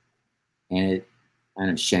 and it kind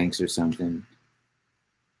of shanks or something.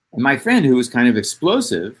 And my friend, who was kind of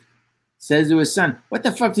explosive, says to his son, "What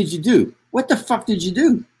the fuck did you do? What the fuck did you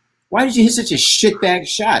do? Why did you hit such a shitbag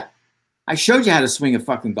shot? I showed you how to swing a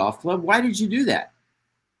fucking golf club. Why did you do that?"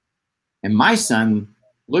 And my son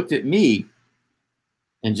looked at me,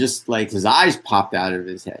 and just like his eyes popped out of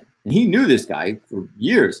his head. And he knew this guy for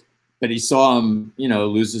years, but he saw him, you know,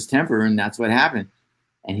 lose his temper, and that's what happened.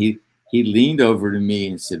 And he leaned over to me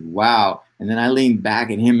and said, "Wow." And then I leaned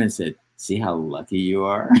back at him and said, "See how lucky you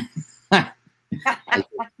are?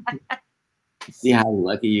 See how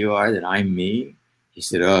lucky you are that I'm me?" He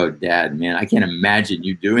said, "Oh, Dad, man, I can't imagine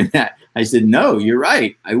you doing that." I said, "No, you're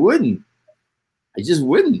right. I wouldn't. I just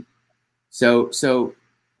wouldn't." So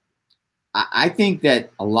I think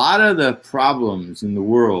that a lot of the problems in the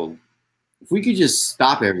world, if we could just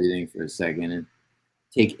stop everything for a second and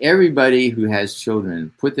take everybody who has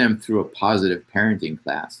children, put them through a positive parenting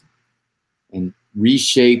class, and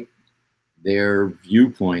reshape their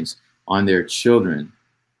viewpoints on their children,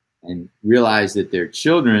 and realize that their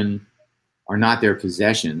children are not their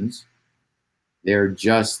possessions. They're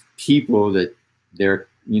just people that they're,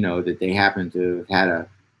 you know, that they happen to have had a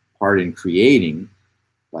part in creating.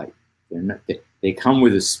 Like, they're not, they come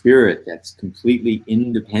with a spirit that's completely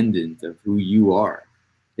independent of who you are.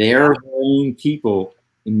 They're their own people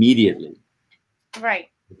immediately. Right.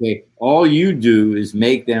 Okay. All you do is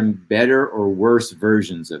make them better or worse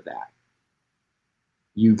versions of that.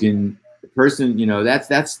 You can, the person, you know, that's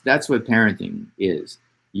what parenting is.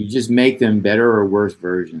 You just make them better or worse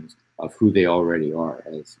versions of who they already are,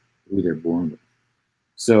 as who they're born with.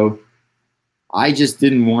 So I just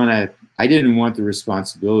didn't want the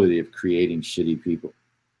responsibility of creating shitty people.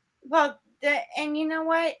 Well, and you know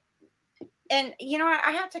what? and you know what?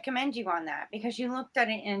 I have to commend you on that because you looked at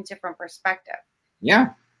it in a different perspective. Yeah.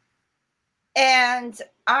 And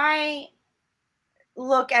I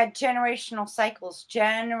look at generational cycles,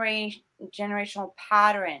 generational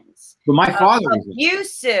patterns. But my father was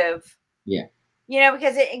abusive. Yeah. You know,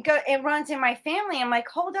 because it runs in my family. I'm like,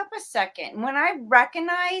 hold up a second. When I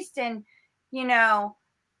recognized and, you know,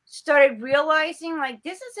 started realizing like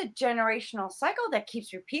this is a generational cycle that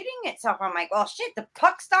keeps repeating itself, I'm like, well, shit, the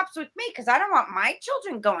puck stops with me because I don't want my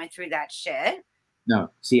children going through that shit.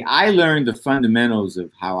 No, see, I learned the fundamentals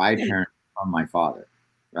of how I parent from my father,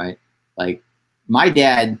 right? Like my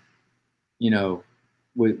dad, you know,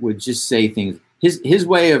 would just say things. His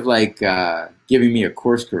way of like giving me a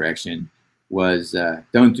course correction was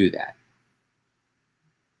don't do that.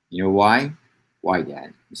 You know why? Why,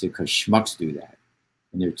 Dad? He said, because schmucks do that.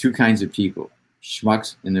 And there are two kinds of people,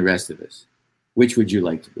 schmucks and the rest of us. Which would you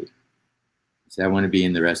like to be? I said, I want to be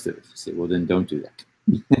in the rest of us. I said, well, then don't do that.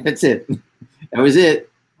 That's it. That was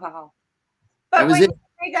it. Wow. But when you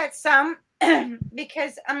say that some,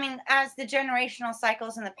 because, I mean, as the generational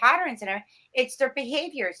cycles and the patterns and everything, it's their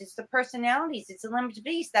behaviors, it's the personalities, it's the limited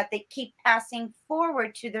beliefs that they keep passing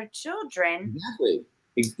forward to their children. Exactly.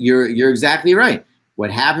 You're exactly right.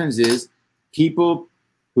 What happens is people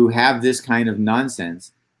who have this kind of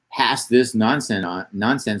nonsense pass this nonsense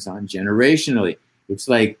on generationally. It's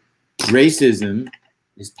like racism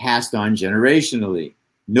is passed on generationally.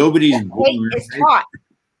 Nobody's born. It's taught.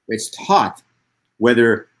 It's taught,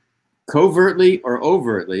 whether covertly or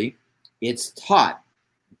overtly, it's taught.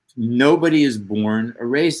 Nobody is born a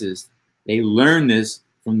racist. They learn this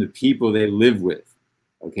from the people they live with.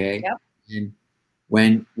 Okay? Yep. And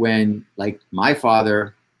when like my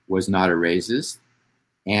father was not a racist,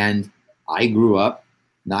 and I grew up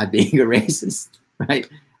not being a racist, right?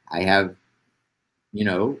 I have, you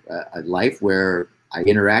know, a life where I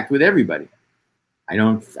interact with everybody. I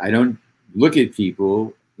don't look at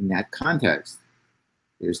people in that context.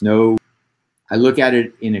 There's no, I look at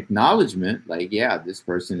it in acknowledgement, like, yeah, this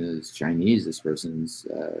person is Chinese, this person's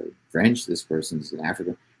French, this person's an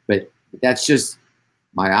African, but that's just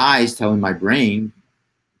my eyes telling my brain,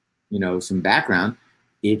 you know, some background.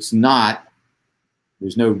 It's not,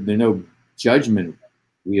 there's no judgment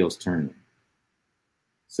wheels turning.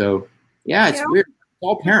 So yeah, it's weird. It's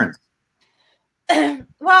all parents.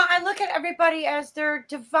 Well, I look at everybody as they're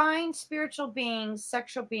divine spiritual beings,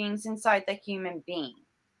 sexual beings inside the human being.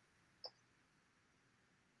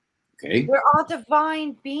 Okay. We're all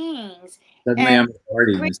divine beings. Suddenly I'm a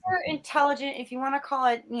party. Greater intelligent, if you want to call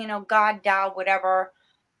it, you know, God, Tao, whatever,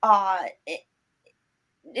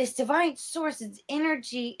 this divine source, it's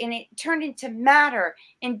energy, and it turned into matter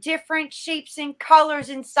in different shapes and colors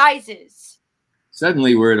and sizes.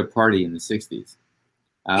 Suddenly we're at a party in the 60s.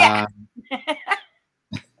 Yeah.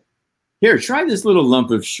 Here, try this little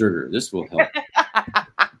lump of sugar. This will help.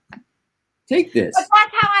 Take this. But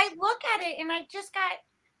that's how I look at it. And I just got,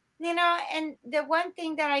 you know, and the one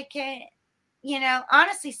thing that I can, you know,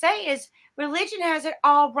 honestly say is religion has it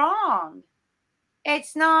all wrong.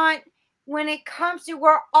 It's not, when it comes to,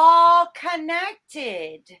 we're all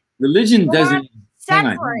connected. Religion doesn't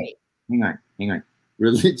separate. Hang on.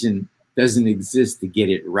 Religion doesn't exist to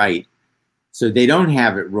get it right. So they don't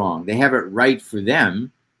have it wrong. They have it right for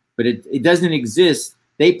them, but it doesn't exist.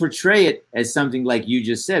 They portray it as something like you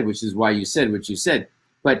just said, which is why you said what you said.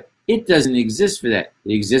 But it doesn't exist for that.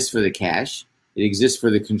 It exists for the cash. It exists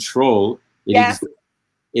for the control. It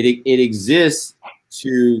exists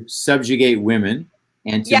to subjugate women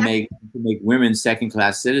and to make women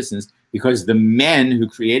second-class citizens, because the men who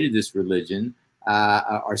created this religion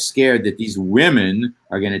are scared that these women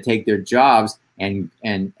are going to take their jobs and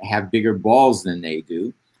have bigger balls than they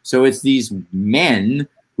do. So it's these men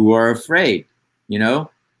who are afraid. You know,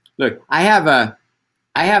 look, I have a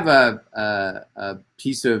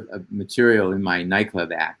piece of material in my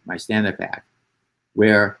nightclub act, my stand-up act,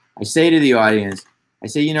 where I say to the audience, I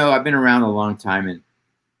say, you know, I've been around a long time, and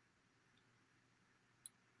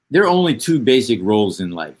there are only two basic roles in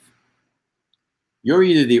life. You're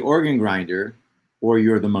either the organ grinder or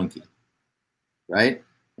you're the monkey, right?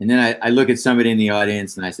 And then I look at somebody in the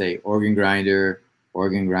audience and I say, organ grinder,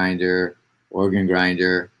 organ grinder, organ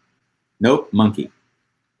grinder. Nope, monkey.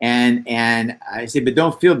 And I say, but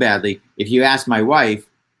don't feel badly. If you ask my wife,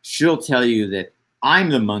 she'll tell you that I'm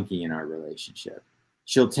the monkey in our relationship.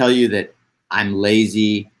 She'll tell you that I'm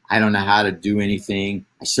lazy. I don't know how to do anything.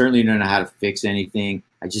 I certainly don't know how to fix anything.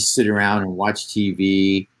 I just sit around and watch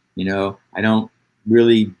TV. You know, I don't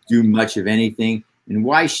really do much of anything. And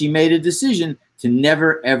why she made a decision to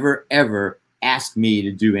never, ever, ever ask me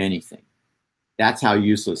to do anything. That's how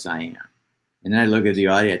useless I am. And then I look at the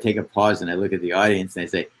audience, I take a pause and I look at the audience and I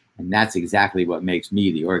say, and that's exactly what makes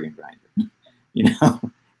me the organ grinder. You know,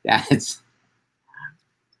 that's,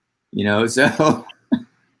 you know, so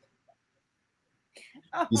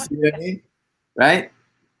you see what I mean? Right?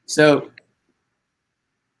 So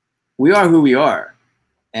we are who we are.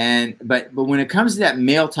 And but when it comes to that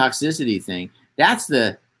male toxicity thing, that's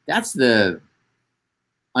the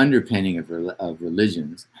underpinning of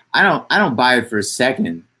religions. I don't buy it for a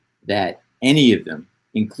second that any of them,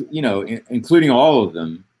 including all of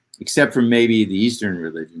them, except for maybe the Eastern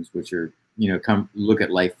religions, which are, come look at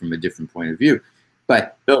life from a different point of view.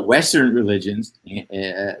 But the Western religions,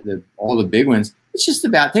 all the big ones, it's just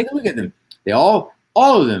about, take a look at them. They all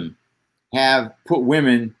of them have put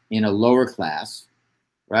women in a lower class,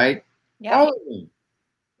 right? Yeah. All of them,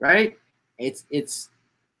 right? It's it's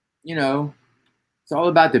all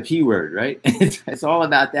about the P word, right? It's all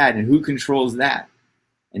about that and who controls that.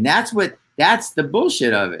 And that's the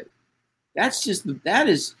bullshit of it. That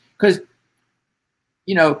is because,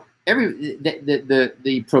 the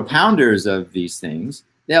propounders of these things,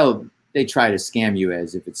 they try to scam you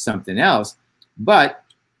as if it's something else, but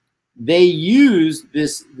they use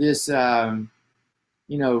this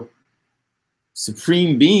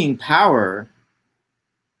supreme being power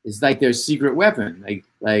is like their secret weapon.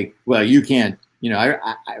 Like, well, you can't,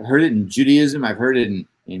 I've heard it in Judaism. I've heard it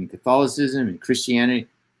in Catholicism and Christianity.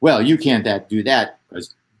 Well, you can't do that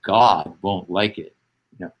because God won't like it.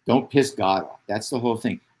 Don't piss God off. That's the whole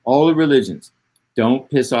thing. All the religions, don't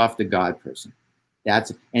piss off the God person.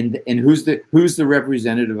 And who's the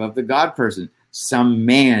representative of the God person? Some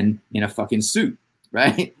man in a fucking suit,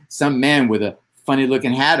 right? Some man with a funny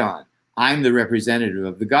looking hat on. I'm the representative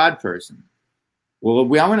of the God person. Well,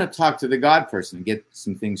 I want to talk to the God person and get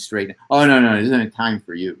some things straight. Oh, no, there's no time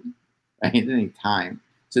for you. Right? There's any time.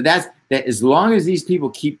 So that's that. As long as these people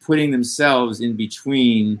keep putting themselves in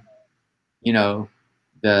between,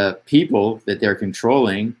 the people that they're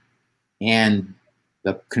controlling and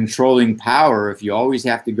the controlling power, if you always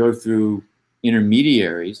have to go through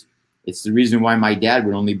intermediaries, it's the reason why my dad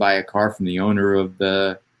would only buy a car from the owner of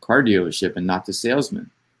the car dealership and not the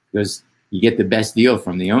salesman, because you get the best deal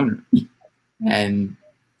from the owner. And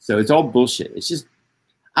so it's all bullshit. It's just,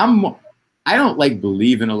 I don't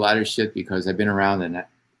believe in a lot of shit because I've been around and I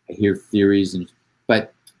hear theories,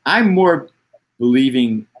 but I'm more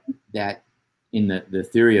believing that in the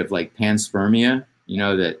theory of panspermia,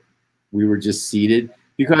 that we were just seeded,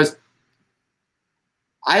 because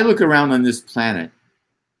I look around on this planet.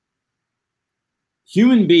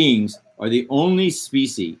 Human beings are the only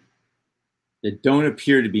species that don't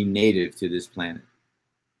appear to be native to this planet,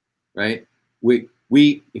 right?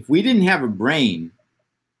 If we didn't have a brain,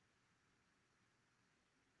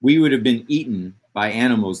 we would have been eaten by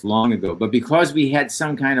animals long ago. But because we had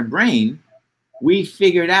some kind of brain, we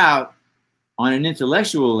figured out on an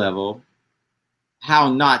intellectual level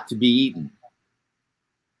how not to be eaten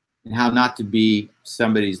and how not to be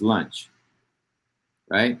somebody's lunch,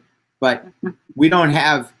 right? But we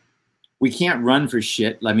can't run for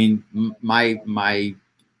shit. I mean, my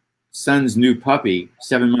son's new puppy,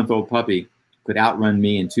 7-month-old puppy, could outrun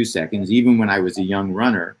me in 2 seconds. Even when I was a young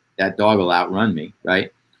runner, that dog will outrun me,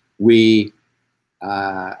 right? We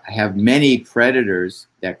have many predators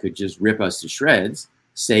that could just rip us to shreds,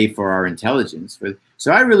 save for our intelligence.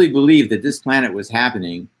 So I really believe that this planet was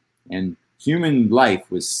happening and human life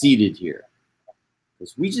was seeded here.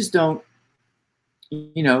 Because we just don't,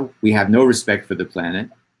 we have no respect for the planet.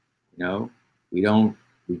 We're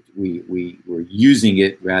using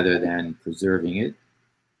it rather than preserving it.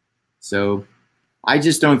 So I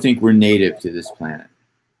just don't think we're native to this planet.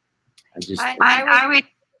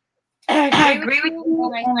 I agree with you.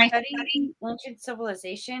 When I study ancient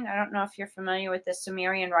civilization, I don't know if you're familiar with the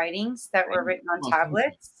Sumerian writings that were written on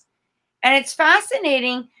tablets. And it's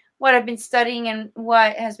fascinating what I've been studying and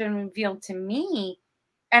what has been revealed to me.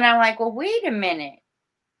 And I'm like, well, wait a minute.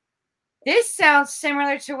 This sounds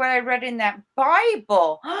similar to what I read in that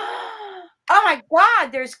Bible. Oh my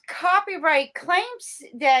God, there's copyright claims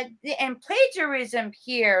and plagiarism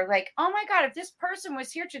here. Like, oh my God, if this person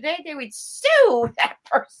was here today, they would sue that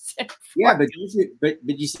person. Yeah, but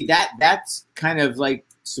you see that's kind of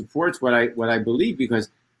supports what I believe, because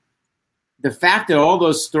the fact that all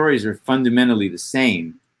those stories are fundamentally the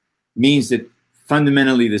same means that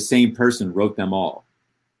fundamentally the same person wrote them all.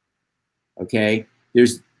 Okay?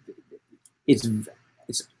 It's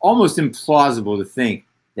almost implausible to think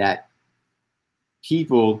that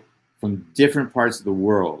people from different parts of the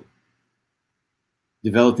world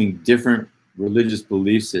developing different religious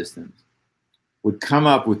belief systems would come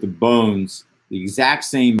up with the exact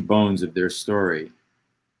same bones of their story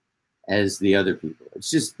as the other people.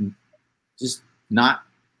 It's just not.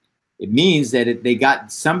 It means that they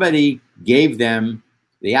got somebody gave them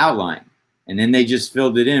the outline, and then they just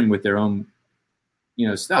filled it in with their own,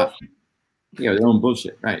 stuff. Their own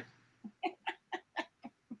bullshit, right?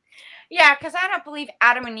 Yeah, because I don't believe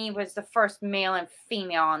Adam and Eve was the first male and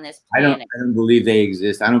female on this planet. I don't believe they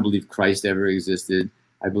exist. I don't believe Christ ever existed.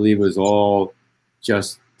 I believe it was all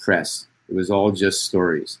just press. It was all just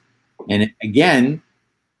stories. And again,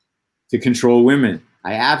 to control women.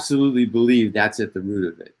 I absolutely believe that's at the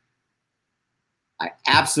root of it. I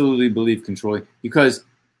absolutely believe controlling, because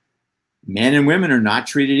men and women are not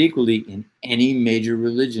treated equally in any major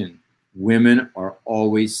religion. Women are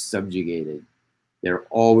always subjugated. They're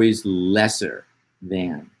always lesser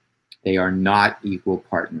than. They are not equal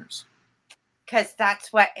partners. Because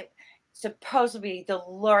that's what supposedly the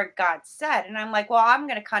Lord God said. And I'm like, well, I'm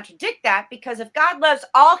going to contradict that, because if God loves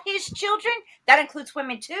all his children, that includes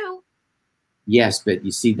women too. Yes, but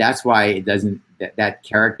you see, that's why it doesn't, that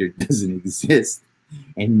character doesn't exist.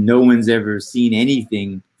 And no one's ever seen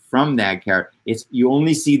anything from that character. You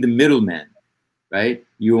only see the middlemen, right?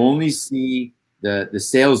 You only see the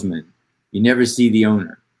salesman. You never see the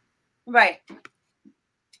owner. Right.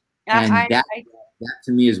 And that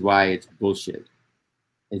to me is why it's bullshit.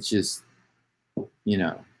 It's just,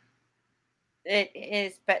 It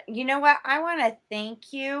is. But you know what? I want to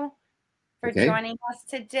thank you for joining us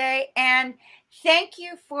today. And thank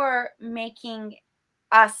you for making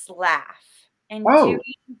us laugh. And I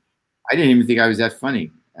didn't even think I was that funny,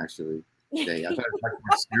 actually, today. I thought it was much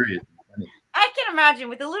more serious and funny. I can imagine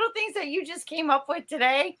with the little things that you just came up with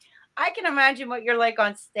today. I can imagine what you're like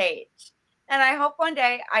on stage. And I hope one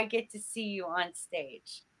day I get to see you on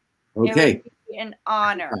stage. Okay. It would be an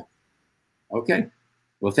honor. Okay.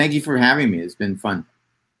 Well, thank you for having me. It's been fun.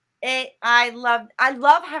 I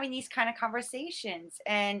love having these kind of conversations.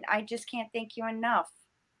 And I just can't thank you enough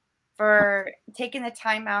for taking the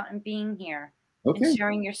time out and being here and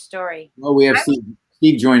sharing your story. Well, we have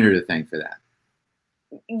Steve Joyner to thank for that.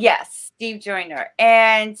 Yes, Steve Joyner.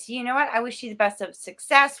 And you know what? I wish you the best of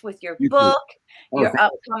success with your book, your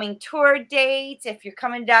upcoming tour dates. If you're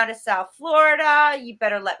coming down to South Florida, you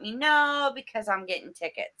better let me know, because I'm getting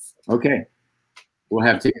tickets. Okay. We'll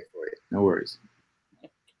have tickets for you. No worries.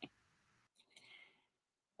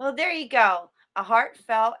 Well, there you go. A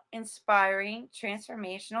heartfelt, inspiring,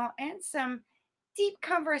 transformational, and some deep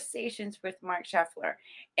conversations with Mark Scheffler.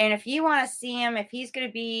 And if you want to see him, if he's going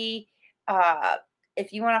to be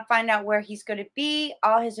if you want to find out where he's going to be,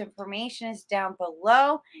 all his information is down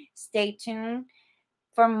below. Stay tuned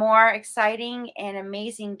for more exciting and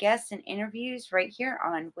amazing guests and interviews right here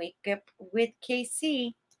on Wake Up with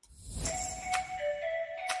KC.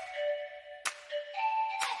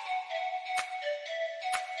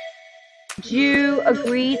 Do you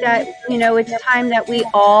agree that, it's time that we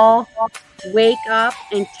all wake up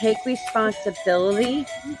and take responsibility,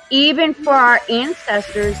 even for our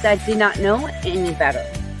ancestors that did not know any better?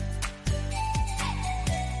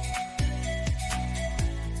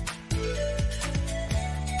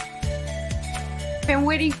 Been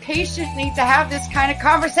waiting patiently to have this kind of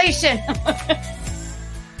conversation.